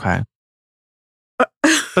 Okay.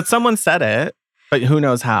 But someone said it, but who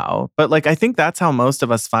knows how. But like, I think that's how most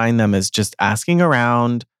of us find them is just asking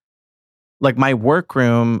around. Like my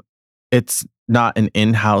workroom, it's not an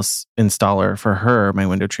in-house installer for her, my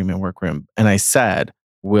window treatment workroom. And I said,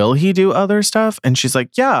 will he do other stuff? And she's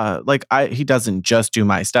like, yeah, like he doesn't just do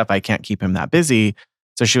my stuff. I can't keep him that busy.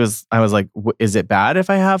 So I was like, is it bad if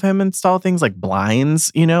I have him install things like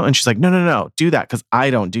blinds, And she's like, no, do that. Cause I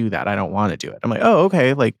don't do that. I don't want to do it. I'm like, oh,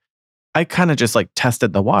 okay. Like I kind of just like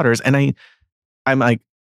tested the waters and I'm like,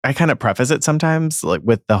 I kind of preface it sometimes like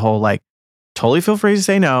with the whole, like, totally feel free to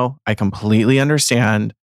say no. I completely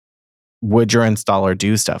understand. Would your installer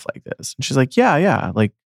do stuff like this? And she's like, yeah.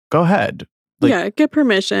 Like, go ahead. Like, yeah, get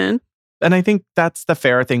permission. And I think that's the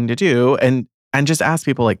fair thing to do. And just ask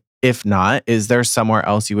people like, if not, is there somewhere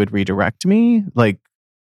else you would redirect me? Like,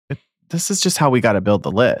 this is just how we got to build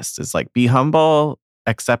the list. It's like, be humble,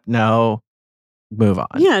 accept no, move on.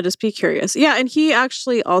 Yeah, just be curious. Yeah, and he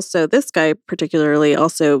actually also, this guy particularly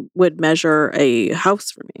also would measure a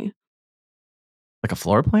house for me. Like a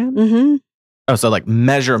floor plan? Mm-hmm. Oh, so like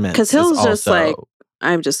measurements. Because he'll just like,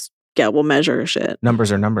 we'll measure shit.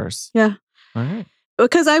 Numbers are numbers. Yeah. All right.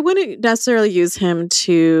 Because I wouldn't necessarily use him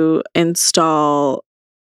to install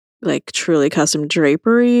like truly custom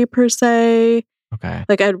drapery per se. Okay.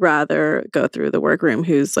 Like I'd rather go through the workroom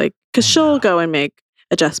who's like, because she'll go and make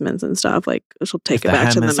adjustments and stuff. Like she'll take it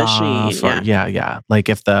back to the machine. Yeah. Like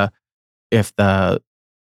if the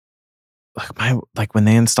like when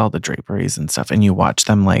they install the draperies and stuff and you watch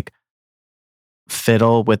them like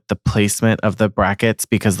fiddle with the placement of the brackets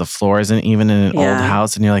because the floor isn't even in an old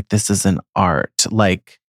house and you're like, this is an art.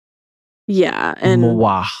 Like, yeah. And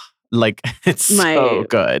wow. Like it's so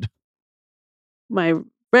good. My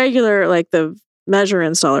regular, like the measure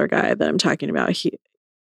installer guy that I'm talking about,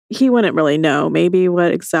 he wouldn't really know maybe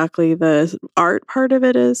what exactly the art part of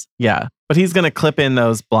it is. Yeah. But he's going to clip in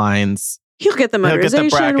those blinds. He'll get the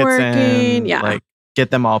motorization working. Yeah. Like get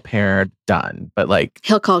them all paired, done. But like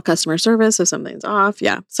he'll call customer service if something's off.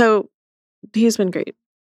 Yeah. So he's been great.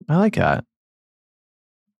 I like that.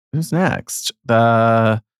 Who's next?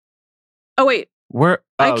 Oh, wait.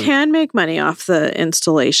 I Oh, can make money off the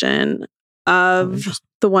installation of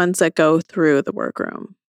the ones that go through the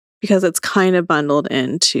workroom because it's kind of bundled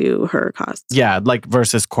into her costs. Yeah, like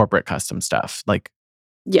versus corporate custom stuff. Like,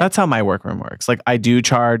 that's how my workroom works. Like, I do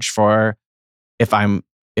charge for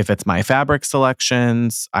if it's my fabric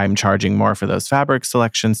selections, I'm charging more for those fabric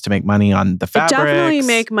selections to make money on the fabrics. I definitely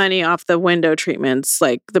make money off the window treatments,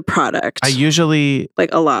 like the product. I usually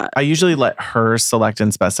like a lot. I usually let her select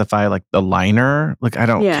and specify like the liner. Like I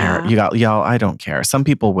don't care. I don't care. Some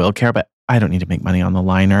people will care, but I don't need to make money on the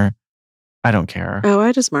liner. I don't care. Oh,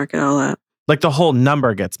 I just mark it all up. Like the whole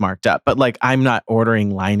number gets marked up, but like I'm not ordering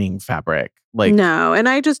lining fabric. Like no, and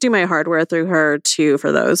I just do my hardware through her too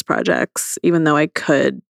for those projects, even though I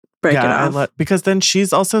could break it off. Because then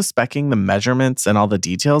she's also speccing the measurements and all the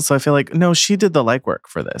details. So I feel like, no, she did the legwork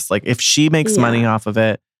for this. Like if she makes money off of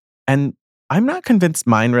it, and I'm not convinced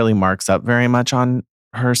mine really marks up very much on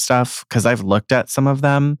her stuff because I've looked at some of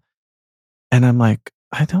them and I'm like,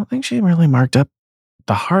 I don't think she really marked up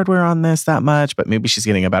the hardware on this that much, but maybe she's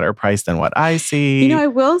getting a better price than what I see. You know, I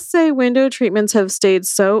will say window treatments have stayed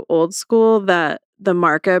so old school that the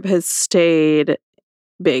markup has stayed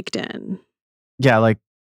baked in. Yeah, like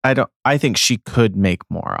I think she could make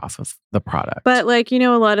more off of the product. But like, you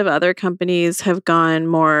know, a lot of other companies have gone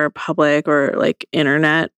more public or like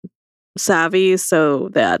internet savvy, so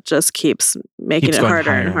that just keeps making it harder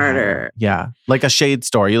and harder. Yeah. Like a shade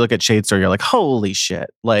store. You look at Shade Store, you're like, holy shit.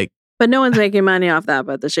 Like, but no one's making money off that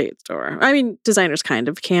but the Shade Store. I mean, designers kind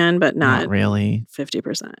of can, but not really.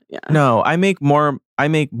 50%. Yeah. No, I make more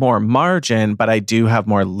margin, but I do have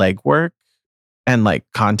more legwork and like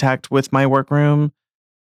contact with my workroom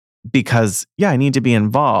because I need to be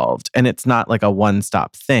involved and it's not like a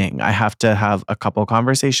one-stop thing. I have to have a couple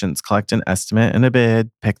conversations, collect an estimate and a bid,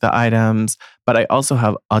 pick the items, but I also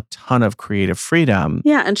have a ton of creative freedom.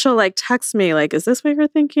 Yeah, and she'll like text me like, is this what you're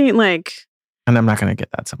thinking? Like, and I'm not going to get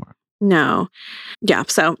that somewhere. No. Yeah.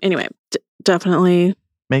 So anyway, definitely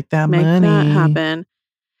make that that happen.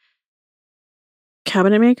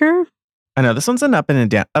 cabinet maker. I know this one's an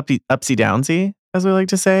upsy downsy, as we like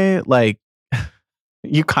to say. Like,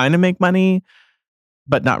 you kind of make money,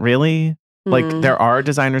 but not really. Like, there are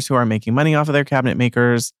designers who are making money off of their cabinet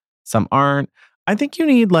makers. Some aren't. I think you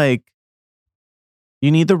need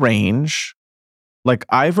the range. Like,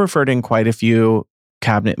 I've referred in quite a few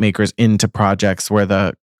cabinet makers into projects where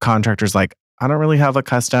the contractor's like, I don't really have a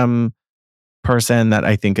custom person that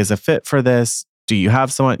I think is a fit for this. Do you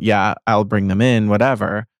have someone? Yeah, I'll bring them in,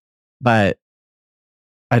 whatever. But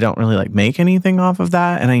I don't really like make anything off of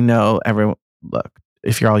that. And I know everyone, look,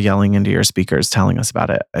 if you're all yelling into your speakers telling us about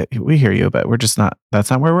it, we hear you, but we're just not, that's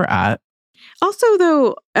not where we're at. Also,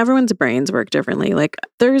 though, everyone's brains work differently. Like,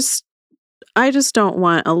 I just don't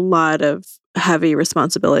want a lot of heavy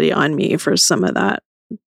responsibility on me for some of that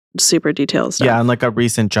super detailed stuff. Yeah, and like a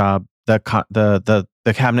recent job, the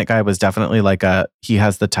cabinet guy was definitely like he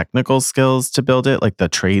has the technical skills to build it, like the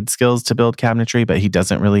trade skills to build cabinetry, but he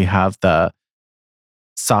doesn't really have the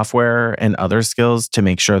software and other skills to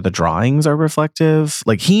make sure the drawings are reflective.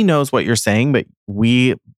 Like, he knows what you're saying, but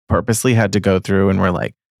we purposely had to go through and we're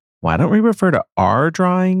like, why don't we refer to our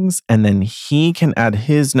drawings? And then he can add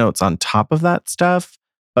his notes on top of that stuff.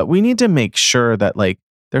 But we need to make sure that like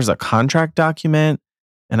there's a contract document.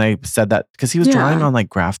 And I said that because he was drawing on like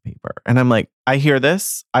graph paper. And I'm like, I hear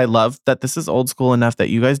this. I love that this is old school enough that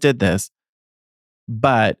you guys did this.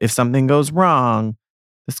 But if something goes wrong,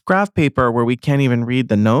 this graph paper where we can't even read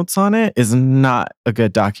the notes on it is not a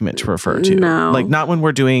good document to refer to. No. Like, not when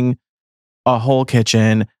we're doing a whole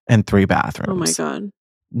kitchen and 3 bathrooms. Oh my God.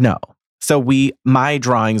 No. So my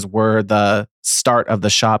drawings were the start of the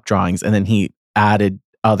shop drawings, and then he added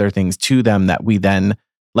other things to them that we then,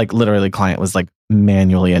 like, literally client was like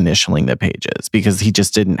manually initialing the pages because he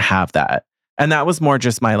just didn't have that. And that was more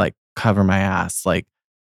just my like cover my ass. Like,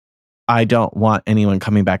 I don't want anyone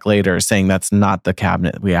coming back later saying that's not the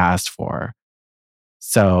cabinet we asked for.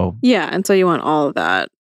 So yeah, and so you want all of that.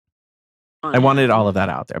 I wanted all of that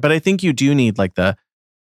out there. But I think you do need like the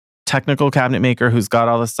technical cabinet maker who's got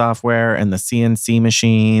all the software and the CNC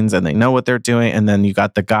machines and they know what they're doing. And then you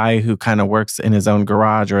got the guy who kind of works in his own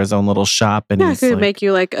garage or his own little shop. And it could make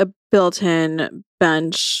you like a built-in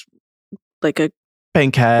bench, like a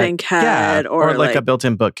bankhead, yeah, or like a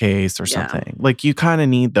built-in bookcase or something. Like, you kind of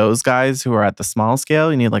need those guys who are at the small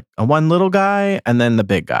scale. You need like one little guy and then the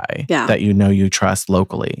big guy that you trust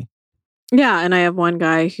locally. Yeah, and I have one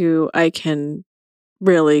guy who I can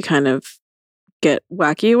really kind of get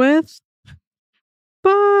wacky with,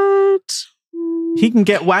 but he can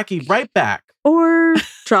get wacky right back or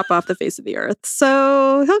drop off the face of the earth.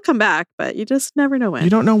 So he'll come back, but you just never know when. You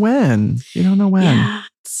don't know when. Yeah,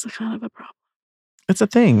 it's kind of a problem. It's a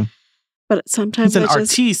thing. But sometimes he's an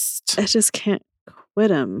artiste. I just can't quit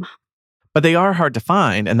him. But they are hard to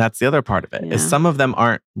find, and that's the other part of it. Is some of them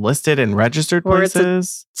aren't listed in registered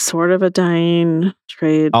places. It's sort of a dying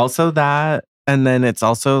trade. Also that, and then it's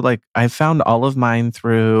also like I found all of mine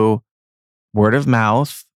through word of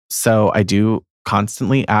mouth. So I do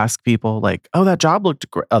constantly ask people like, "Oh, that job looked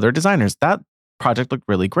great." Other designers, that project looked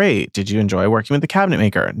really great. Did you enjoy working with the cabinet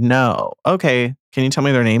maker? No. Okay. Can you tell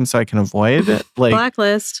me their name so I can avoid it? Like,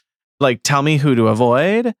 blacklist. Like, tell me who to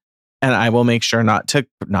avoid. And I will make sure not to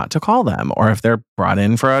call them. Or if they're brought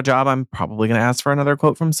in for a job, I'm probably going to ask for another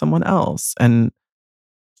quote from someone else. And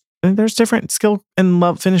there's different skill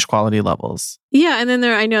and finish quality levels. Yeah. And then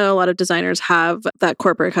I know a lot of designers have that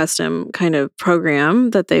corporate custom kind of program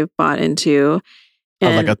that they've bought into.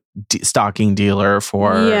 Like a stocking dealer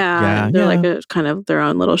for... They're like a kind of their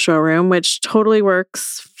own little showroom, which totally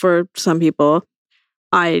works for some people.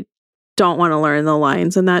 I don't want to learn the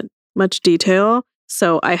lines in that much detail.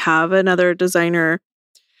 So I have another designer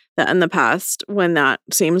that in the past, when that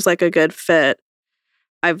seems like a good fit,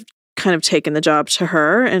 I've kind of taken the job to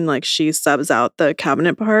her and like she subs out the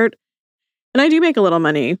cabinet part. And I do make a little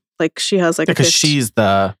money. Like, she has like because she's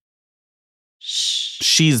the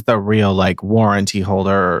real like warranty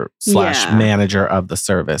holder / manager of the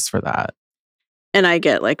service for that. And I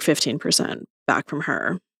get like 15% back from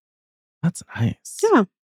her. That's nice. Yeah.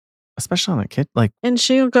 Especially on a kit, like, and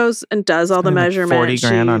she goes and does all the measurements. 40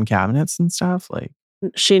 grand on cabinets and stuff. Like,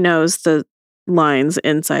 she knows the lines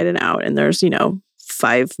inside and out, and there's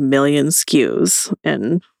 5 million SKUs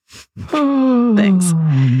and things.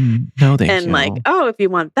 No, thank you. And like, oh, if you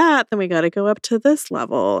want that, then we got to go up to this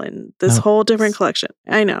level and this whole different collection.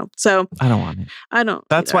 I know. So I don't want it. I don't.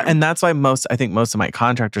 That's why, and that's why I think most of my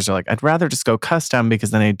contractors are like, I'd rather just go custom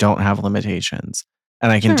because then I don't have limitations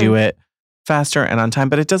and I can do it faster and on time,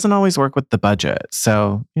 but it doesn't always work with the budget.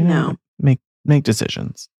 So, make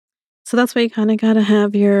decisions. So that's why you kind of got to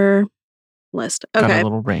have your list. Okay. Got a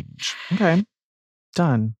little range. Okay.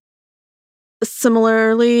 Done.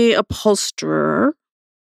 Similarly, upholsterer.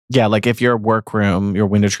 Yeah, like if your workroom, your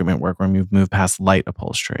window treatment workroom, you've moved past light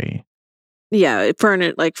upholstery. Yeah,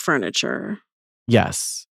 furniture.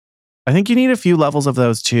 Yes. I think you need a few levels of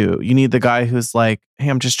those too. You need the guy who's like, hey,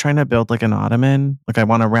 I'm just trying to build like an ottoman. Like I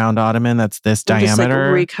want a round ottoman that's this Or just like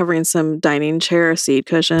diameter. recovering some dining chair seat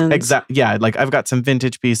cushions. Exactly. Yeah. Like I've got some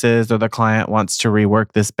vintage pieces or the client wants to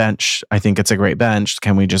rework this bench. I think it's a great bench.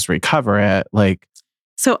 Can we just recover it? Like,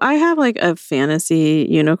 So I have like a fantasy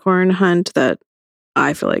unicorn hunt that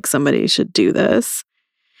I feel like somebody should do this.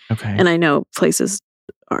 okay. And I know there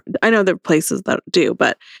are places that do,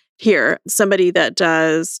 but here, somebody that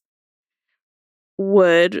does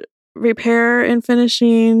wood repair and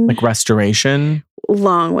finishing, like restoration.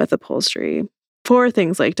 along with upholstery for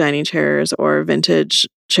things like dining chairs or vintage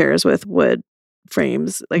chairs with wood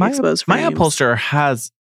frames, like exposed frames. My upholsterer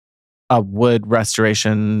has a wood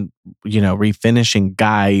restoration, refinishing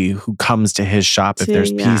guy who comes to his shop if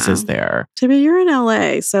there's pieces there. Timmy, you're in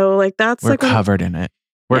LA, so like that's we're like covered in it.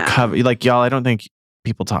 We're covered. Like y'all, I don't think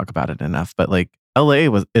people talk about it enough, but like LA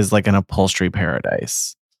is like an upholstery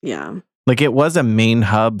paradise. Yeah. Like it was a main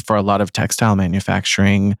hub for a lot of textile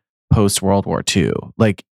manufacturing post World War II.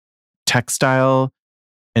 Like textile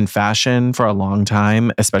and fashion for a long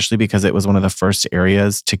time, especially because it was one of the first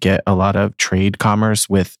areas to get a lot of trade commerce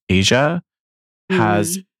with Asia,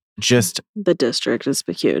 has just the district is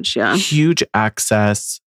huge. Yeah. Huge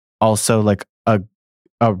access. Also like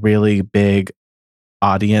a really big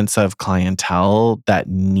audience of clientele that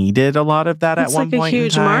needed a lot of that at one point. It's like a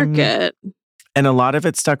huge market. And a lot of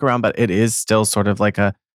it stuck around, but it is still sort of like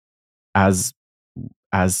as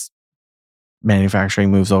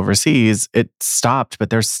manufacturing moves overseas, it stopped,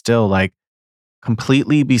 but there's still like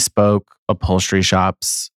completely bespoke upholstery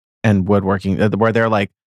shops and woodworking where they're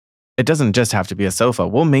like, it doesn't just have to be a sofa.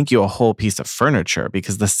 We'll make you a whole piece of furniture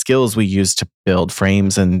because the skills we use to build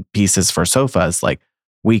frames and pieces for sofas, like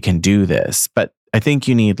we can do this. But I think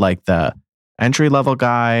you need like the entry level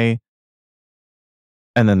guy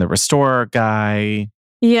and then the restorer guy.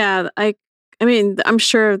 Yeah, I mean, I'm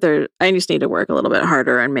sure I just need to work a little bit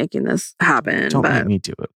harder on making this happen. Don't make me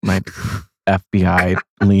do it. My FBI,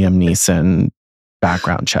 Liam Neeson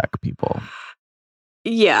background check people.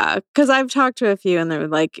 Yeah, because I've talked to a few and they're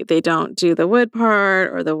like, they don't do the wood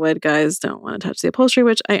part or the wood guys don't want to touch the upholstery,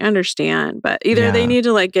 which I understand. But either they need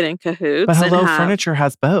to like get in cahoots. But Hello Furniture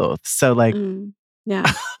has both. So like,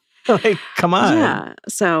 yeah. Like, come on. Yeah.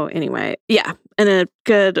 So anyway, yeah. And a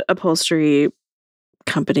good upholstery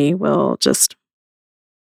company will just...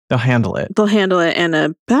 They'll handle it. And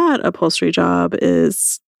a bad upholstery job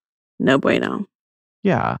is no bueno.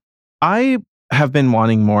 Yeah. I have been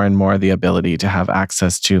wanting more and more the ability to have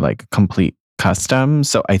access to like complete custom.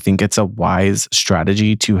 So I think it's a wise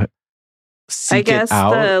strategy to seek it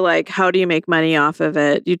out. The like, how do you make money off of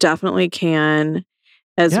it? You definitely can,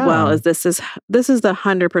 as well as this is the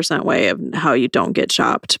 100% way of how you don't get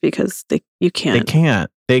shopped because you can't.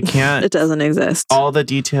 They can't. It doesn't exist. All the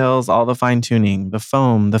details, all the fine tuning, the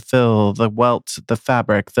foam, the fill, the welt, the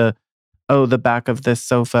fabric, the back of this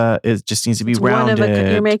sofa just needs to be rounded.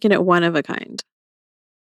 You're making it one of a kind.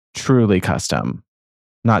 Truly custom,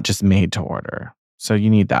 not just made to order. So you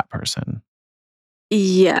need that person.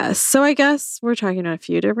 Yes. So I guess we're talking about a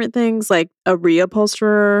few different things, like a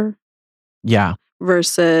reupholsterer. Yeah.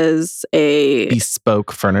 Versus a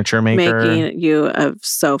bespoke furniture maker. Making you a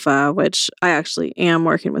sofa, which I actually am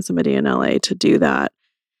working with somebody in LA to do that.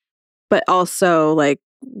 But also, like,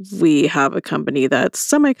 we have a company that's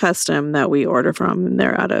semi-custom that we order from, and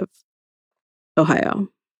they're out of Ohio.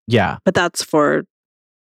 Yeah. But that's for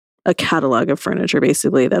a catalog of furniture,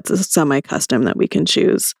 basically. That's a semi-custom that we can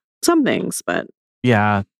choose some things, but...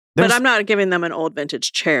 Yeah. But I'm not giving them an old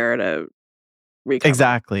vintage chair to recover.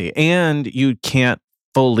 Exactly. And you can't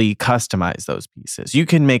fully customize those pieces. You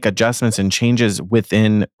can make adjustments and changes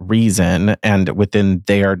within reason and within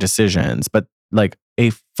their decisions, but like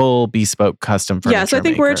a full bespoke custom furniture. Yeah, so I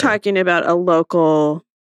think we're talking about a local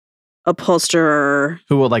upholsterer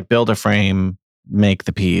who will like build a frame, make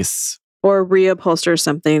the piece, or reupholster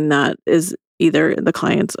something that is either the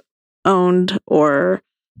client's owned or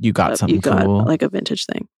you got something cool, like a vintage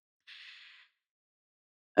thing.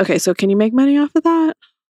 Okay, so can you make money off of that?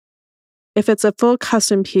 If it's a full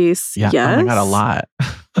custom piece, yes. Oh my God, a lot.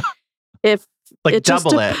 If like it just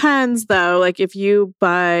depends, though. Like if you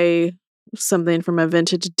buy something from a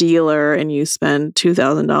vintage dealer and you spend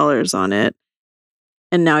 $2,000 on it,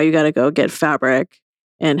 and now you got to go get fabric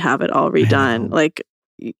and have it all redone. Like,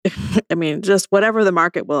 I mean, just whatever the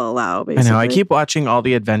market will allow. Basically, I know. I keep watching all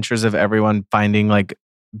the adventures of everyone finding like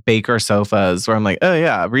Baker sofas, where I'm like, oh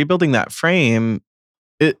yeah, rebuilding that frame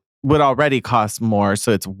would already cost more.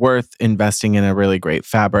 So it's worth investing in a really great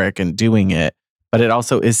fabric and doing it. But it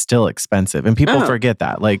also is still expensive. And people forget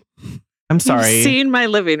that. Like, I'm sorry. You've seen my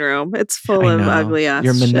living room. It's full of ugly ass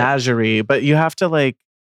your shit. menagerie. But you have to like,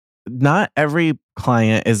 not every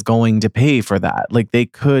client is going to pay for that. Like they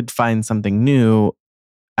could find something new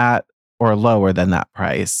at or lower than that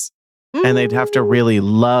price. And they'd have to really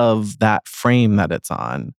love that frame that it's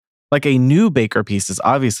on. Like a new Baker piece is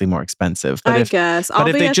obviously more expensive. But I guess. But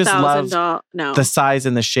if they just love no. the size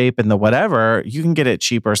and the shape and the whatever, you can get it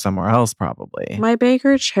cheaper somewhere else probably. My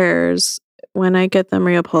Baker chairs, when I get them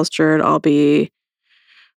reupholstered, I'll be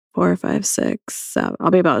 $4, $5, $6, $7.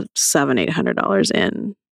 I'll be about $700-$800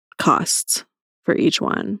 in costs for each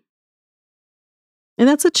one. And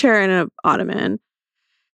that's a chair and an ottoman.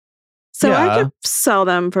 So I could sell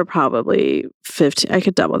them for probably 15. I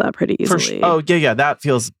could double that pretty easily. Oh, yeah. That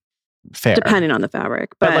feels fair. Depending on the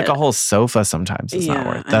fabric. But like a whole sofa sometimes is not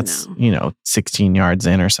worth. That's, 16 yards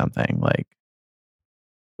in or something. Like,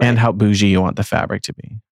 right. And how bougie you want the fabric to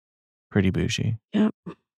be. Pretty bougie. Yep.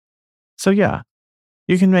 So yeah,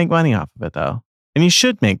 you can make money off of it though. And you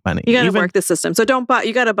should make money. You got to work the system. So don't buy,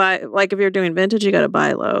 you got to buy, like if you're doing vintage, you got to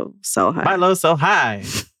buy low, sell high. Buy low, sell high.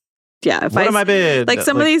 Yeah. What am I bid? Like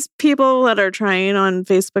some of these people that are trying on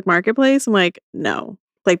Facebook Marketplace, I'm like, no.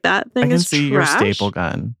 Like that thing is trash. I can see your staple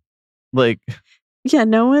gun. Like. Yeah,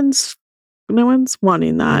 no one's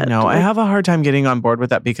wanting that. No, I have a hard time getting on board with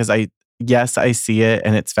that because I see it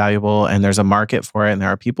and it's valuable and there's a market for it and there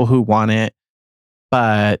are people who want it,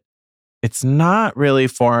 but it's not really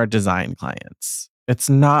for our design clients. It's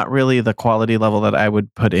not really the quality level that I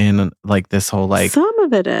would put in like this whole like. Some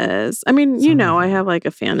of it is. I mean, I have like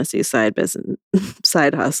a fantasy side business,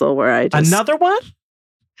 side hustle where I just. Another one?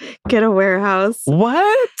 Get a warehouse.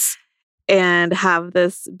 What? And have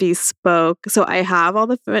this bespoke. So I have all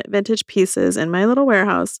the vintage pieces in my little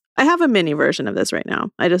warehouse. I have a mini version of this right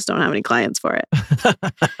now. I just don't have any clients for it.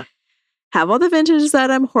 Have all the vintage that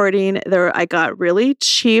I'm hoarding. I got really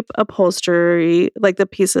cheap upholstery, like the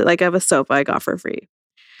pieces, like I have a sofa I got for free.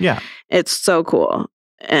 Yeah. It's so cool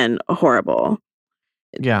and horrible.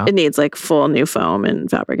 Yeah. It needs like full new foam and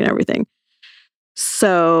fabric and everything.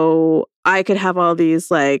 So I could have all these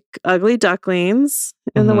like ugly ducklings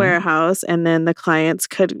in the warehouse, and then the clients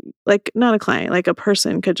could, like, not a client, like a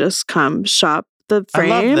person could just come shop the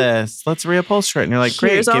frame. I love this. Let's reupholster it. And you're like,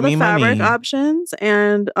 great, here's give me money. Here's all the fabric options,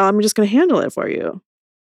 and I'm just going to handle it for you.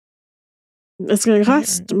 It's going to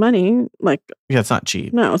cost money. Like, yeah, it's not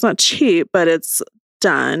cheap. No, it's not cheap, but it's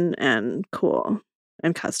done and cool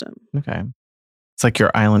and custom. Okay. It's like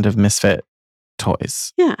your Island of Misfit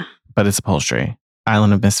toys. Yeah. But it's upholstery.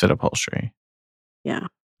 Island of Misfit upholstery. Yeah.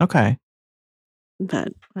 Okay. But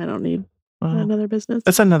I don't need another business.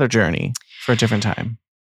 It's another journey for a different time.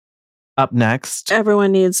 Up next.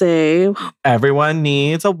 Everyone needs a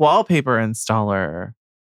wallpaper installer.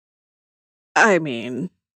 I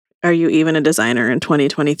mean, are you even a designer in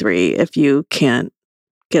 2023 if you can't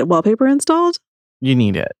get wallpaper installed? You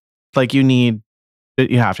need it. Like you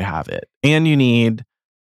have to have it. And you need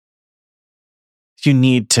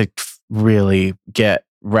to really get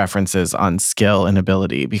references on skill and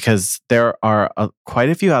ability, because there are quite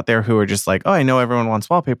a few out there who are just like, oh, I know everyone wants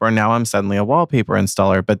wallpaper and now I'm suddenly a wallpaper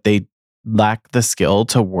installer, but they lack the skill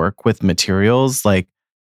to work with materials. Like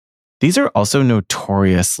these are also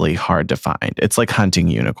notoriously hard to find. It's like hunting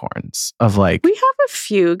unicorns of like. We have a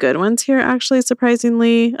few good ones here, actually,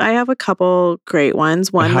 surprisingly. I have a couple great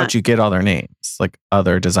ones. How'd you get all their names? Like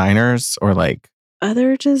other designers or like?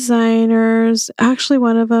 Other designers. Actually,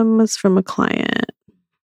 one of them was from a client.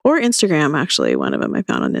 Or Instagram, actually. One of them I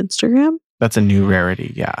found on Instagram. That's a new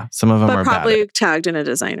rarity, yeah. Some of them are probably tagged in a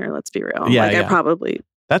designer, let's be real. Yeah, I probably...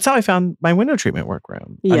 That's how I found my window treatment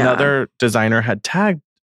workroom. Yeah. Another designer had tagged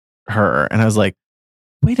her and I was like,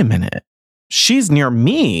 wait a minute. She's near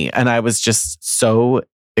me. And I was just so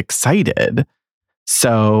excited.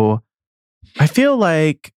 So I feel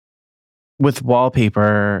like with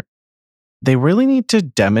wallpaper, they really need to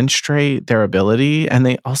demonstrate their ability, and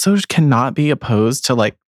they also cannot be opposed to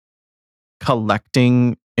like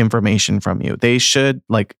collecting information from you. They should,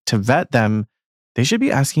 like, to vet them, they should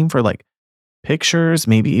be asking for like pictures,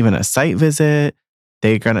 maybe even a site visit.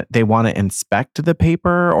 They want to inspect the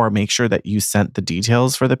paper or make sure that you sent the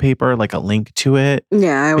details for the paper, like a link to it.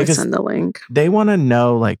 Yeah, I would send the link. They want to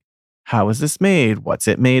know, like, how is this made? What's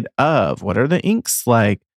it made of? What are the inks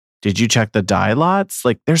like? Did you check the dye lots?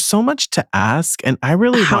 Like, there's so much to ask, and I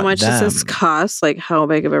really how want much does this cost? Like, how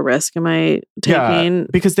big of a risk am I taking? Yeah,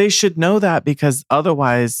 because they should know that, because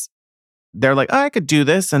otherwise they're like, oh, I could do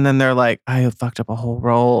this, and then they're like, I fucked up a whole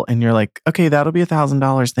roll, and you're like, okay, that'll be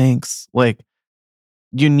 $1,000, thanks. Like,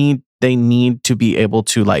 they need to be able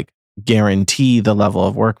to like guarantee the level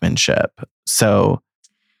of workmanship. So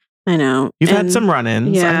I know. you've had some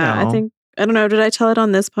run-ins. Yeah, I know. I don't know. Did I tell it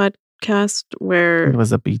on this podcast where It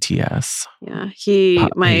was a BTS. Yeah,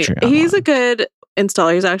 Patreon he's a one. good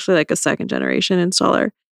installer. He's actually like a second generation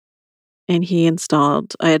installer. And he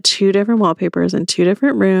installed, I had 2 different wallpapers in 2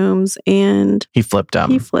 different rooms, and He flipped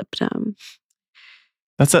them.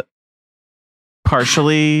 That's a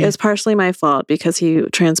partially It was partially my fault because he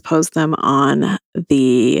transposed them on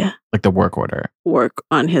the like the work order. work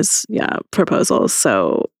on his proposals.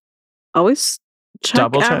 So always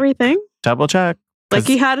Double check. everything. Double check. Like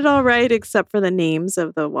he had it all right except for the names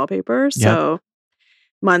of the wallpaper. So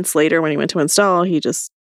months later when he went to install, he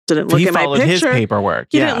just didn't look at my picture. He followed his paperwork.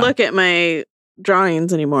 He didn't look at my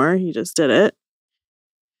drawings anymore. He just did it.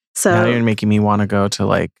 So now you're making me want to go to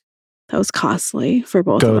like that was costly for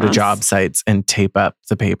both of us. Go to job sites and tape up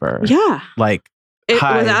the paper. Yeah. Like it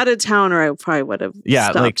was out of town or I probably would have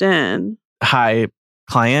stopped in. Hi,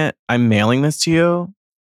 client, I'm mailing this to you.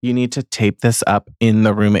 You need to tape this up in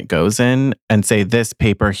the room it goes in and say this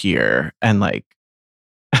paper here. And like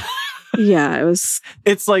yeah, it was.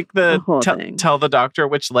 It's like the tell the doctor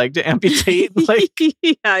which leg to amputate. Like,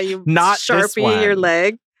 yeah, you not Sharpie your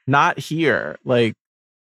leg. Not here. Like,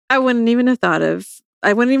 I wouldn't even have thought that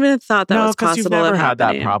was possible. No, because you've never had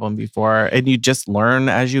that problem before, and you just learn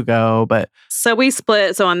as you go. But so we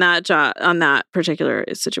split. So on that particular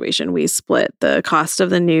situation, we split the cost of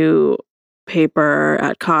the new paper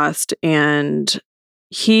at cost, and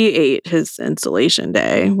he ate his installation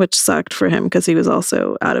day, which sucked for him because he was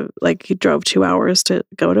also he drove 2 hours to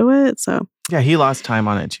go to it. So yeah, he lost time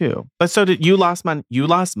on it too. But so did you lost money. You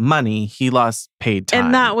lost money. He lost paid time.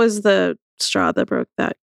 And that was the straw that broke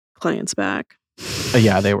that client's back.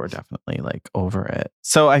 Yeah, they were definitely like over it.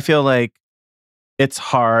 So I feel like it's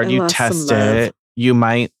hard. You test it. You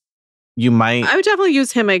might. I would definitely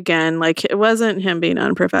use him again. Like it wasn't him being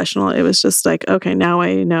unprofessional. It was just like, okay, now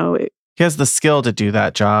I know it. He has the skill to do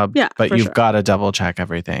that job, but you've got to double check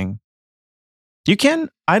everything.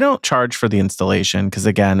 I don't charge for the installation because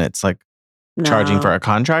again, it's like charging for a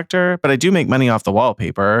contractor, but I do make money off the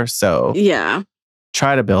wallpaper. So yeah,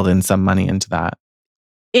 try to build in some money into that.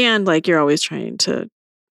 And like you're always trying to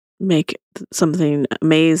make something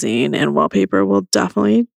amazing, and wallpaper will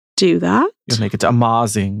definitely do that. You'll make it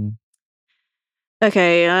amazing.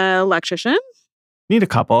 Okay, electrician. Need a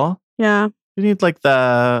couple. Yeah. You need like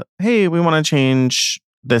hey, we want to change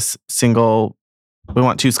this single. We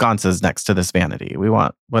want 2 sconces next to this vanity. We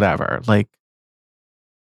want whatever. Like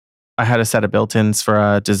I had a set of built-ins for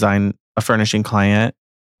a furnishing client,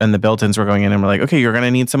 and the built-ins were going in and we're like, okay, you're going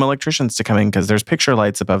to need some electricians to come in because there's picture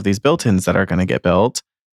lights above these built-ins that are going to get built.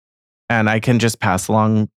 And I can just pass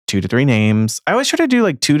along 2 to 3 names. I always try to do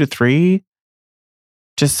like 2 to 3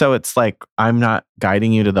 just so it's like I'm not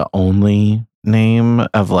guiding you to the only name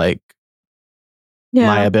of like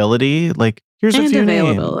liability. Like here's a few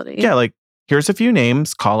availability. names. Yeah, like here's a few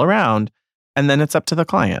names, call around, and then it's up to the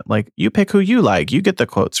client. Like you pick who you like. You get the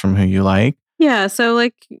quotes from who you like. Yeah, so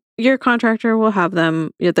like your contractor will have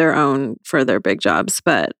them their own for their big jobs,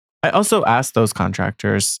 but I also ask those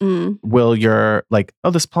contractors, will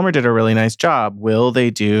this plumber did a really nice job. Will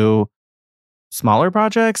they do smaller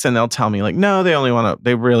projects? And they'll tell me like, no,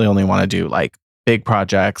 they really only want to do like big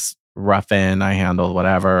projects, rough in, I handle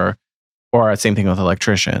whatever. Or same thing with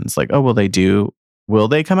electricians. Like, oh, will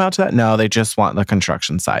they come out to that? No, they just want the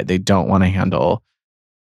construction side. They don't want to handle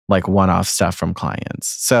like one-off stuff from clients.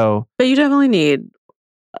 So, but you definitely need,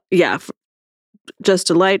 just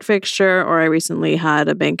a light fixture. Or I recently had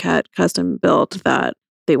a banquette custom built that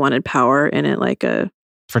they wanted power in it,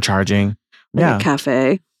 for charging, a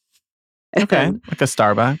cafe. Okay, like a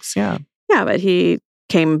Starbucks, yeah. Yeah, but he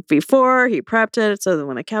came before, he prepped it, so that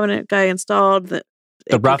when the cabinet guy installed, the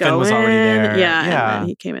rough-in was already there. Yeah, and then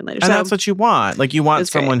he came in later. And that's what you want. Like you want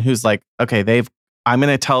someone who's like, okay, I'm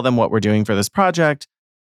going to tell them what we're doing for this project.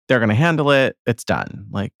 They're going to handle it. It's done.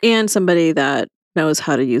 Like, and somebody that knows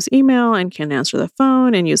how to use email and can answer the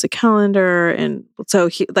phone and use a calendar. And so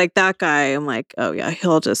he, like that guy, I'm like, oh yeah,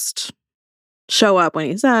 he'll just show up when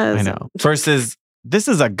he says. I know. Versus this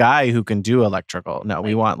is a guy who can do electrical. No,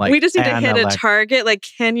 we want like we just need to hit a target. Like,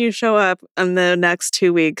 can you show up in the next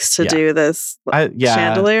 2 weeks to do this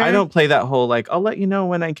chandelier? I don't play that whole like, I'll let you know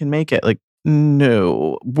when I can make it. Like,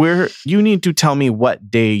 no, you need to tell me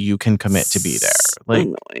what day you can commit to be there. Like,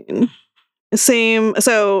 annoying. Same.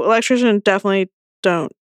 So electrician definitely I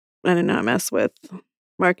do not mess with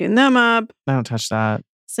marking them up. I don't touch that.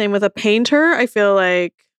 Same with a painter. I feel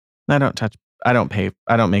like I don't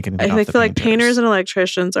make anything. I feel like painters and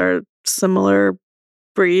electricians are similar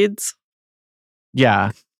breeds.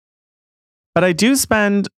 Yeah. But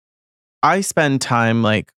I spend time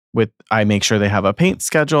like I make sure they have a paint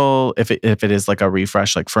schedule. If it is like a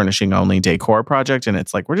refresh, like furnishing only decor project, and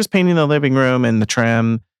it's like, we're just painting the living room and the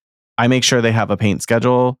trim, I make sure they have a paint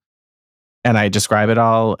schedule and I describe it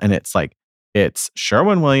all. And it's like, it's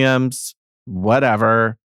Sherwin-Williams,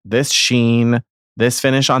 whatever, this sheen, this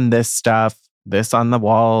finish on this stuff, this on the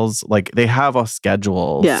walls. Like they have a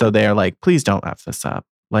schedule. Yeah. So they're like, please don't F this up.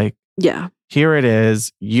 Like, Yeah. here it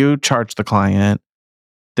is. You charge the client.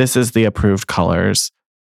 This is the approved colors.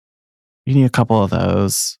 You need a couple of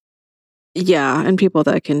those. Yeah. And people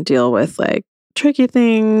that can deal with like tricky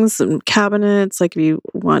things and cabinets. Like if you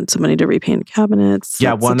want somebody to repaint cabinets,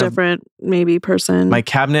 Yeah, that's a different maybe person. My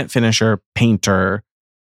cabinet finisher painter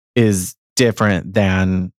is different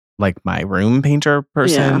than like my room painter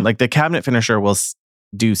person. Yeah. Like the cabinet finisher will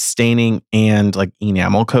do staining and like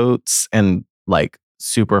enamel coats and like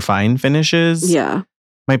super fine finishes. Yeah.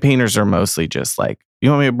 My painters are mostly just like, you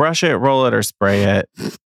want me to brush it, roll it, or spray it?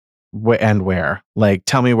 And where? Like,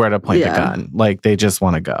 tell me where to point the gun. Like, they just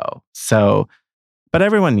want to go. So, but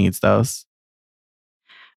everyone needs those.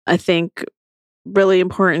 I think really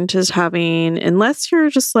important is having, unless you're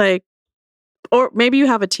just like, or maybe you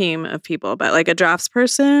have a team of people, but like a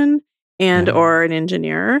draftsperson and or an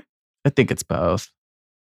engineer. I think it's both.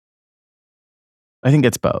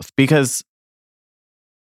 Because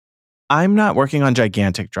I'm not working on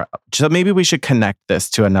gigantic jobs. So maybe we should connect this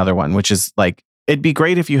to another one, which is like, it'd be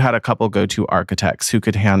great if you had a couple go-to architects who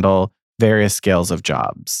could handle various scales of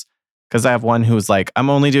jobs. Because I have one who's like, I'm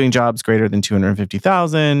only doing jobs greater than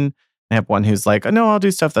 250,000. I have one who's like, oh, no, I'll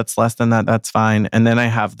do stuff that's less than that. That's fine. And then I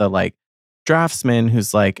have the like draftsman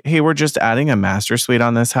who's like, hey, we're just adding a master suite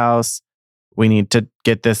on this house. We need to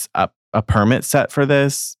get this up, a permit set for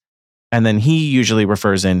this. And then he usually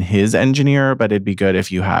refers in his engineer, but it'd be good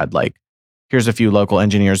if you had like, here's a few local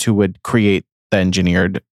engineers who would create the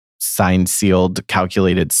engineered, signed, sealed,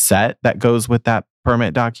 calculated set that goes with that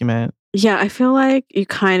permit document. Yeah, I feel like you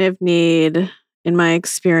kind of need, in my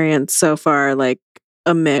experience so far, like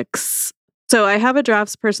a mix. So I have a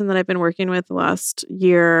draftsperson that I've been working with the last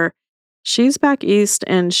year. She's back east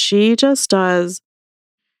and she just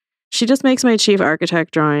makes my chief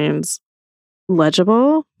architect drawings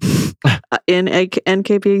legible in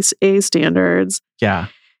NKPA standards. Yeah.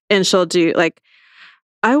 And she'll do like,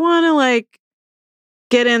 I want to like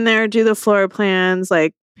get in there, do the floor plans,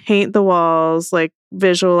 like paint the walls, like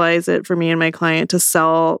visualize it for me and my client to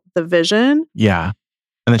sell the vision. Yeah.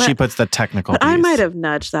 And then she puts the technical piece. I might have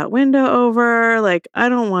nudged that window over. Like, I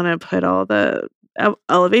don't want to put all the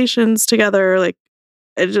elevations together. Like,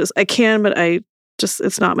 I can, but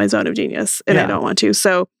it's not my zone of genius and I don't want to.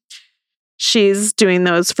 So she's doing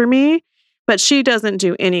those for me, but she doesn't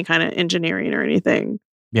do any kind of engineering or anything.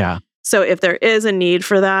 Yeah. So if there is a need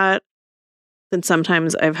for that, then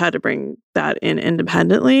sometimes I've had to bring that in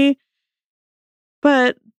independently.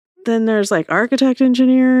 But then there's like architect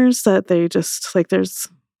engineers that they just like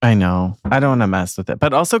I know. I don't want to mess with it.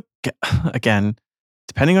 But also, again,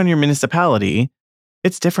 depending on your municipality,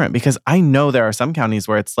 it's different because I know there are some counties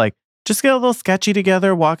where it's like, just get a little sketchy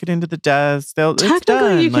together, walk it into the desk.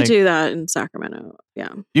 Technically, you could do that in Sacramento.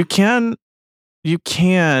 Yeah. You can.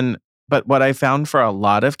 But what I found for a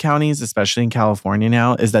lot of counties, especially in California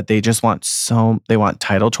now, is that they just want they want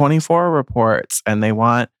Title 24 reports and they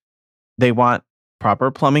want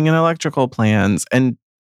proper plumbing and electrical plans. And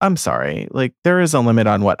I'm sorry, like there is a limit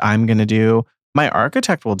on what I'm going to do. My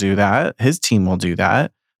architect will do that. His team will do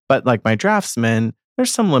that. But like my draftsman,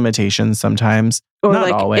 there's some limitations sometimes. Or not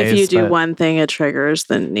like always, if you do one thing, it triggers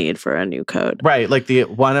the need for a new code. Right. Like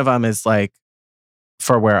one of them is like,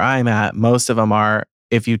 for where I'm at, most of them are,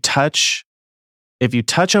 if you touch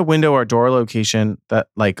a window or door location that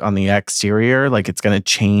like on the exterior, like it's going to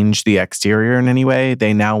change the exterior in any way,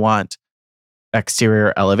 they now want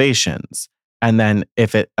exterior elevations. And then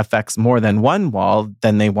if it affects more than one wall,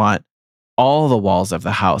 then they want all the walls of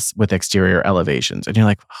the house with exterior elevations. And you're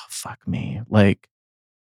like, oh, fuck me. Like,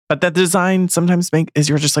 but that design sometimes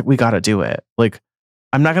you're just like, we got to do it. Like,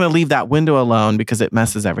 I'm not going to leave that window alone because it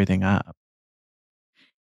messes everything up.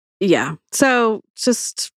 Yeah. So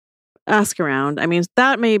just ask around. I mean,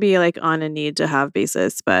 that may be like on a need to have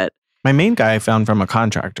basis, but my main guy I found from a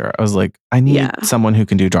contractor. I was like, I need someone who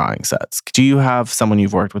can do drawing sets. Do you have someone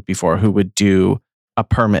you've worked with before who would do a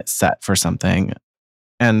permit set for something?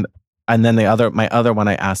 And then my other one,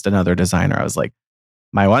 I asked another designer. I was like,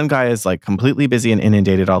 my one guy is like completely busy and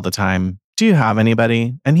inundated all the time. Do you have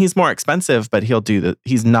anybody? And he's more expensive, but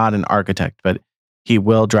he's not an architect, but he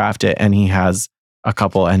will draft it. And he has a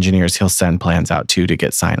couple engineers he'll send plans out to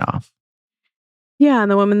get sign off. Yeah,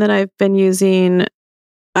 and the woman that I've been using,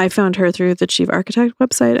 I found her through the Chief Architect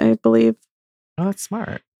website, I believe. Oh, that's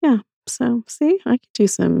smart. Yeah. So, see, I could do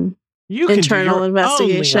some You can do internal your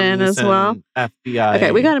investigation own as well. FBI.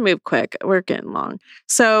 Okay, we got to move quick. We're getting long.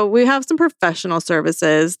 So, we have some professional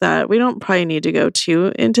services that we don't probably need to go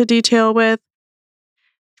too into detail with.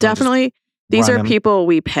 Definitely, these run are 'em. people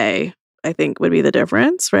we pay, I think would be the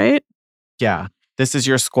difference, right? Yeah. This is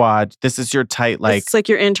your squad. This is your tight, like, It's like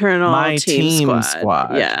your internal my team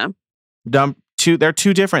squad. Yeah. They're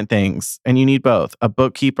two different things, and you need both a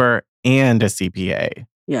bookkeeper and a CPA.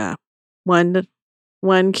 Yeah.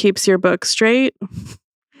 One keeps your book straight.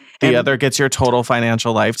 The other gets your total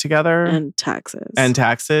financial life together. And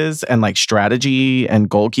taxes. And like strategy and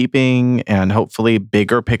goal keeping and hopefully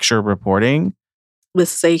bigger picture reporting.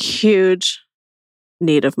 This is a huge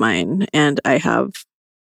need of mine. And I have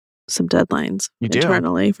some deadlines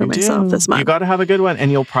internally for myself this month. You got to have a good one. And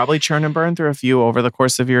you'll probably churn and burn through a few over the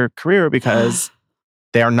course of your career because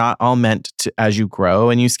they are not all meant to, as you grow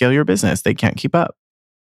and you scale your business, they can't keep up.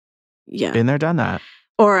 Yeah. Been there, done that.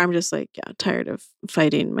 Or I'm just like, tired of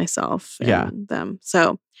fighting myself and them.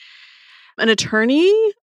 So an attorney.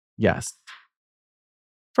 Yes.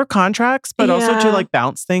 For contracts, but also to like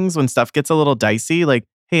bounce things when stuff gets a little dicey. Like,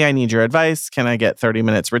 hey, I need your advice. Can I get 30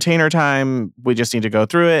 minutes retainer time? We just need to go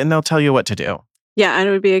through it and they'll tell you what to do. Yeah. And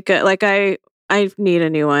it would be a good, like I need a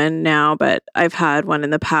new one now, but I've had one in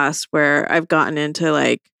the past where I've gotten into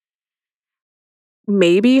like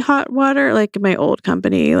maybe hot water, like my old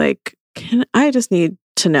company, like I just need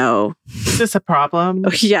to know. Is this a problem?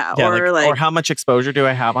 Or how much exposure do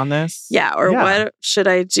I have on this? Yeah. Or what should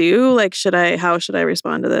I do? Like, how should I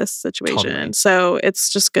respond to this situation? Totally. So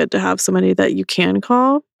it's just good to have somebody that you can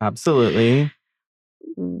call. Absolutely.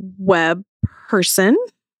 Web person.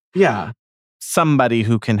 Yeah. Somebody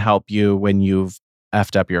who can help you when you've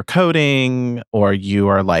effed up your coding or you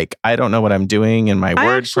are like, I don't know what I'm doing in my WordPress.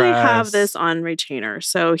 I actually have this on retainer.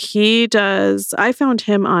 So I found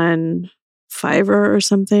him on Fiverr or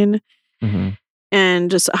something. Mm-hmm.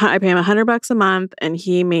 And I pay him $100 a month and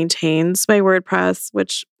he maintains my WordPress,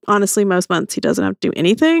 which honestly, most months he doesn't have to do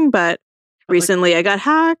anything. But recently I got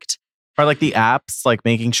hacked. Or like the apps, like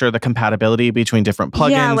making sure the compatibility between different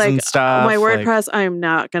plugins and stuff. My WordPress, I'm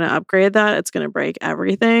not going to upgrade that. It's going to break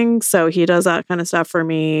everything. So he does that kind of stuff for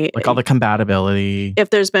me. Like all the compatibility. If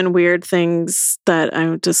there's been weird things that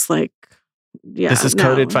I'm just like, this is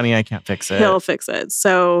coded funny, I can't fix it. He'll fix it.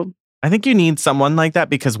 So I think you need someone like that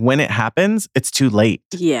because when it happens, it's too late.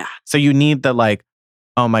 Yeah. So you need the like,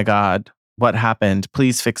 oh my God, what happened?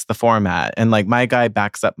 Please fix the format. And like my guy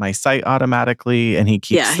backs up my site automatically and he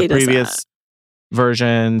keeps the previous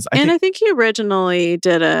versions. I think he originally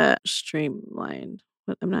did a streamlined.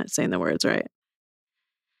 I'm not saying the words right.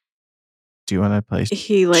 Do you want to play?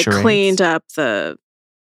 He like charades? Cleaned up the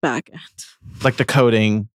back end. Like the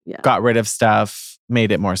coding, got rid of stuff, made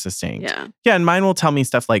it more succinct. Yeah. And mine will tell me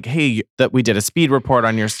stuff like, hey, that we did a speed report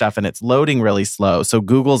on your stuff and it's loading really slow. So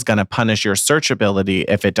Google's going to punish your searchability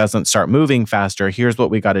if it doesn't start moving faster. Here's what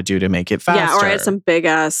we got to do to make it faster. Yeah, or I had some big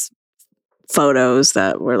ass photos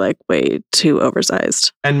that were like way too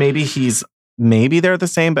oversized. And maybe they're the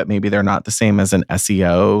same, but maybe they're not the same as an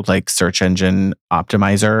SEO, like search engine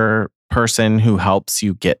optimizer person who helps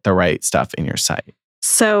you get the right stuff in your site.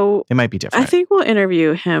 So it might be different. I think we'll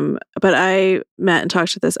interview him, but I met and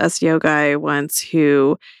talked to this SEO guy once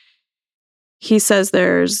who he says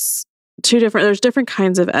there's different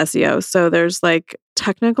kinds of SEO. So there's like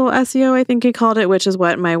technical SEO, I think he called it, which is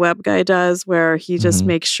what my web guy does, where he just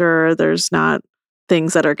makes sure there's not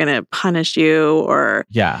things that are going to punish you or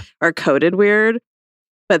are coded weird.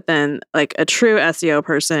 But then like a true SEO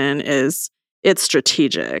person it's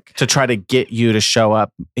strategic. To try to get you to show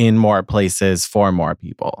up in more places for more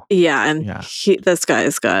people. Yeah. And this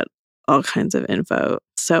guy's got all kinds of info.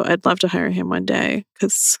 So I'd love to hire him one day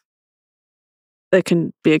because it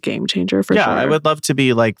can be a game changer for sure. Yeah, I would love to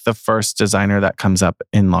be like the first designer that comes up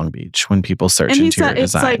in Long Beach when people search into your design.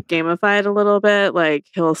 It's like gamified a little bit. Like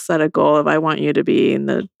he'll set a goal of I want you to be in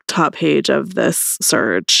the top page of this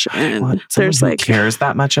search. And there's like cares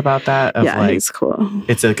that much about that. He's cool.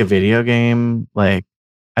 It's like a video game. Like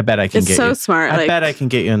I bet I can get you. It's so smart. I bet I can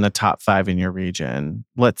get you in the top 5 in your region.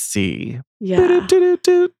 Let's see. Yeah.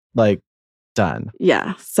 Like done.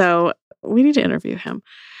 Yeah. So we need to interview him.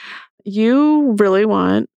 You really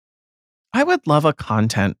want? I would love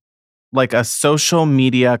like a social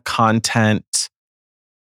media content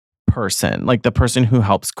person, like the person who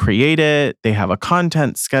helps create it. They have a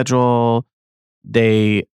content schedule.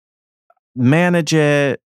 They manage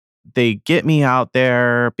it. They get me out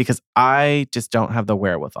there because I just don't have the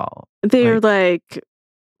wherewithal. They're like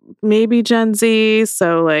maybe Gen Z.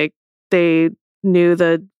 So like they knew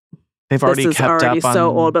that They've this already is kept already up on.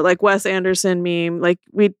 so old, but like Wes Anderson meme, like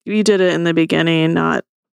we did it in the beginning, not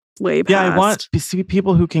way past. Yeah, I want to see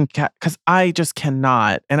people who can, because I just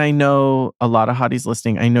cannot. And I know a lot of hotties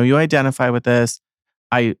listening. I know you identify with this.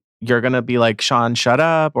 You're gonna be like, Sean, shut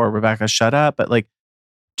up, or Rebecca, shut up. But like,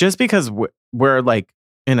 just because we're like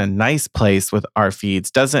in a nice place with our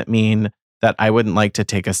feeds doesn't mean that I wouldn't like to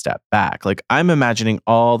take a step back. Like, I'm imagining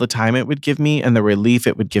all the time it would give me and the relief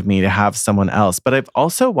it would give me to have someone else. But I've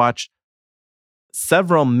also watched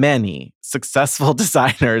many successful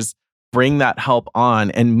designers bring that help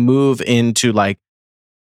on and move into like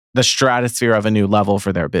the stratosphere of a new level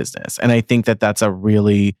for their business. And I think that that's a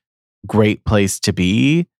really great place to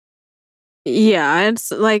be. Yeah, it's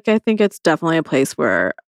like I think it's definitely a place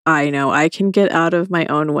where I know I can get out of my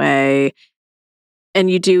own way. And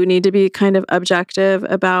you do need to be kind of objective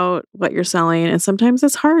about what you're selling. And sometimes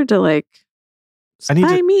it's hard to like,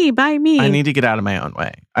 buy me. I need to get out of my own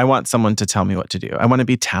way. I want someone to tell me what to do. I want to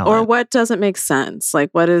be talent. Or what doesn't make sense. Like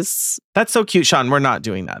what is... That's so cute, Sean. We're not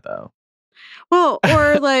doing that though. Well,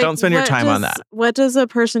 or like... Don't spend your time on that. What does a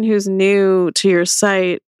person who's new to your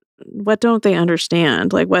site, what don't they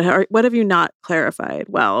understand? Like what have you not clarified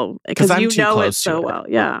well? Because you know it so well.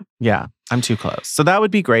 Yeah. Yeah, I'm too close. So that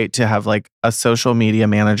would be great to have like a social media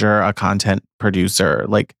manager, a content producer.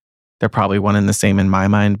 Like they're probably one and the same in my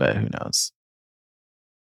mind, but who knows?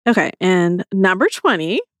 Okay. And number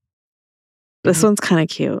 20. This one's kind of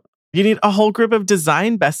cute. You need a whole group of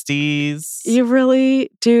design besties. You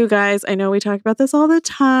really do, guys. I know we talk about this all the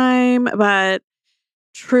time, but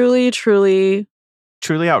truly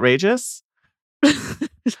outrageous.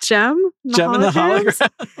 Gem and the holograms.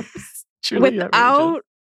 Without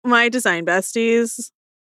my design besties,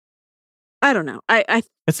 I don't know. I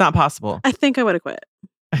it's not possible. I think I would have quit.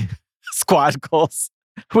 Squad goals.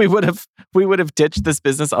 We would have ditched this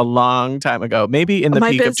business a long time ago. Maybe in the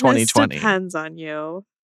peak of 2020. Depends on you.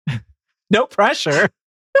 No pressure.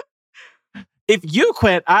 If you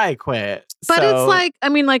quit, I quit. But it's like, I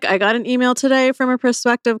mean, like I got an email today from a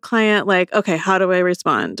prospective client. Like, okay, how do I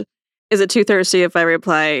respond? Is it too thirsty if I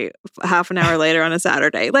reply half an hour later on a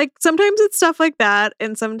Saturday? Like sometimes it's stuff like that.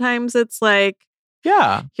 And sometimes it's like,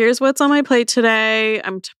 yeah, here's what's on my plate today.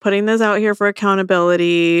 I'm putting this out here for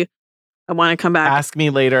accountability. I want to come back. Ask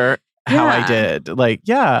me later how I did. Like,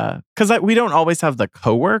 yeah. Because we don't always have the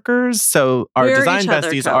coworkers. So our design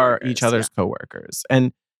besties are each other's coworkers.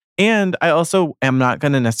 And I also am not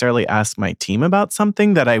going to necessarily ask my team about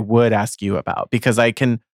something that I would ask you about because I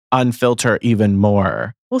can unfilter even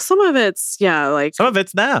more. Well, some of it's, like... Some of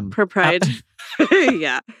it's them. Proprietary.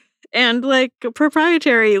 Yeah. And like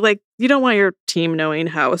proprietary, like you don't want your team knowing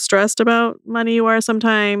how stressed about money you are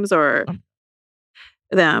sometimes or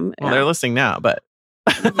them. Well, they're listening now, but...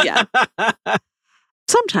 Yeah.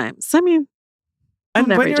 Sometimes. I mean... And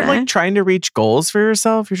when you're like trying to reach goals for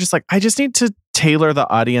yourself, you're just like, I just need to tailor the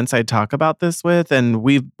audience I talk about this with. And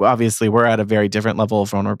we're at a very different level of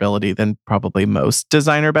vulnerability than probably most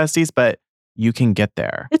designer besties, but you can get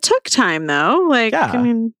there. It took time though. Like, yeah. I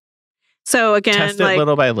mean, so again, test it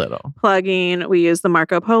little by little. Plugging, we use the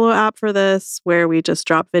Marco Polo app for this, where we just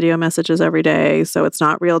drop video messages every day. So it's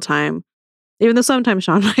not real time. Even though sometimes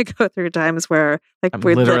Sean and I go through times where like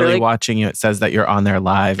we're literally watching you. It says that you're on there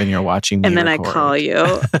live and you're watching me and then record. I call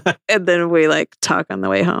you and then we like talk on the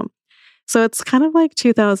way home. So it's kind of like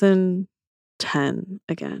 2010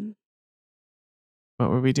 again.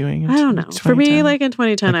 What were we doing? I don't know. For me, like in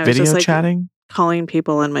 2010, I was video just like chatting, calling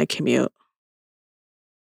people in my commute.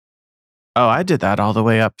 Oh, I did that all the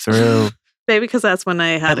way up through. Maybe because that's when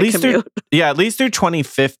I had a commute. At least through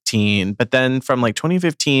 2015. But then from like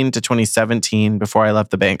 2015 to 2017, before I left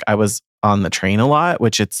the bank, I was on the train a lot,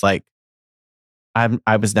 which it's like,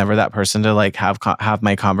 I was never that person to like have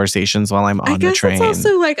my conversations while I'm on the train. It's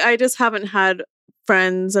also like, I just haven't had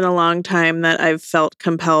friends in a long time that I've felt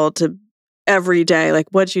compelled to every day. Like,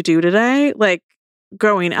 what'd you do today? Like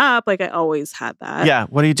growing up, like I always had that. Yeah.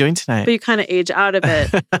 What are you doing tonight? But you kind of age out of it.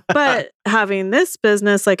 But having this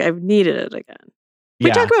business, like I've needed it again. We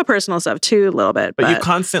talk about personal stuff too a little bit. But you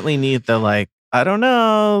constantly need the like, I don't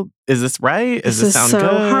know. Is this right? Does this sound so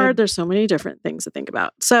good? Hard. There's so many different things to think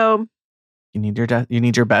about. So you need your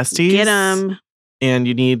besties. Get them. And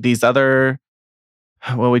you need these other,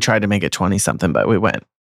 well, we tried to make it 20 something, but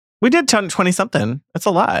we did 20 something. That's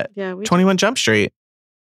a lot. Yeah. 21 Jump Street.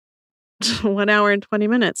 1 hour and 20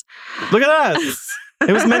 minutes. Look at us.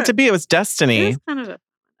 It was meant to be. It was destiny. It was kind of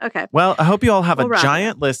okay. Well, I hope you all have a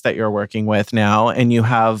giant list that you're working with now and you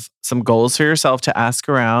have some goals for yourself to ask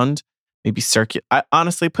around. maybe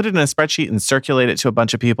honestly, put it in a spreadsheet and circulate it to a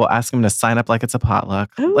bunch of people. Ask them to sign up like it's a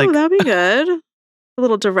potluck. Oh, Like, that'd be good. A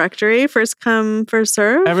little directory, first come, first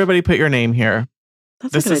serve. everybody put your name here.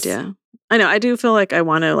 That's a good idea. I know. I do feel like I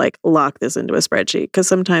want to like lock this into a spreadsheet because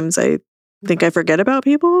sometimes I think I forget about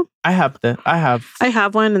people. I have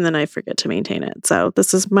one and then I forget to maintain it. So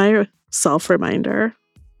this is my self-reminder.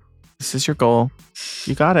 This is your goal.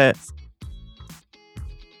 You got it.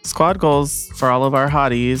 Squad goals for all of our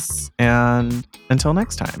hotties. And until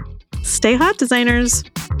next time. Stay hot, designers.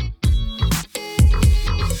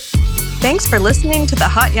 Thanks for listening to the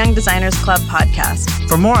Hot Young Designers Club podcast.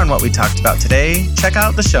 For more on what we talked about today, check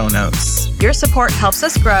out the show notes. Your support helps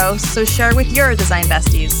us grow, so share with your design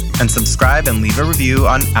besties. And subscribe and leave a review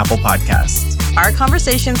on Apple Podcasts. Our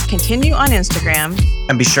conversations continue on Instagram.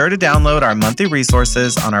 And be sure to download our monthly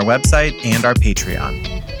resources on our website and our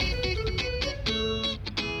Patreon.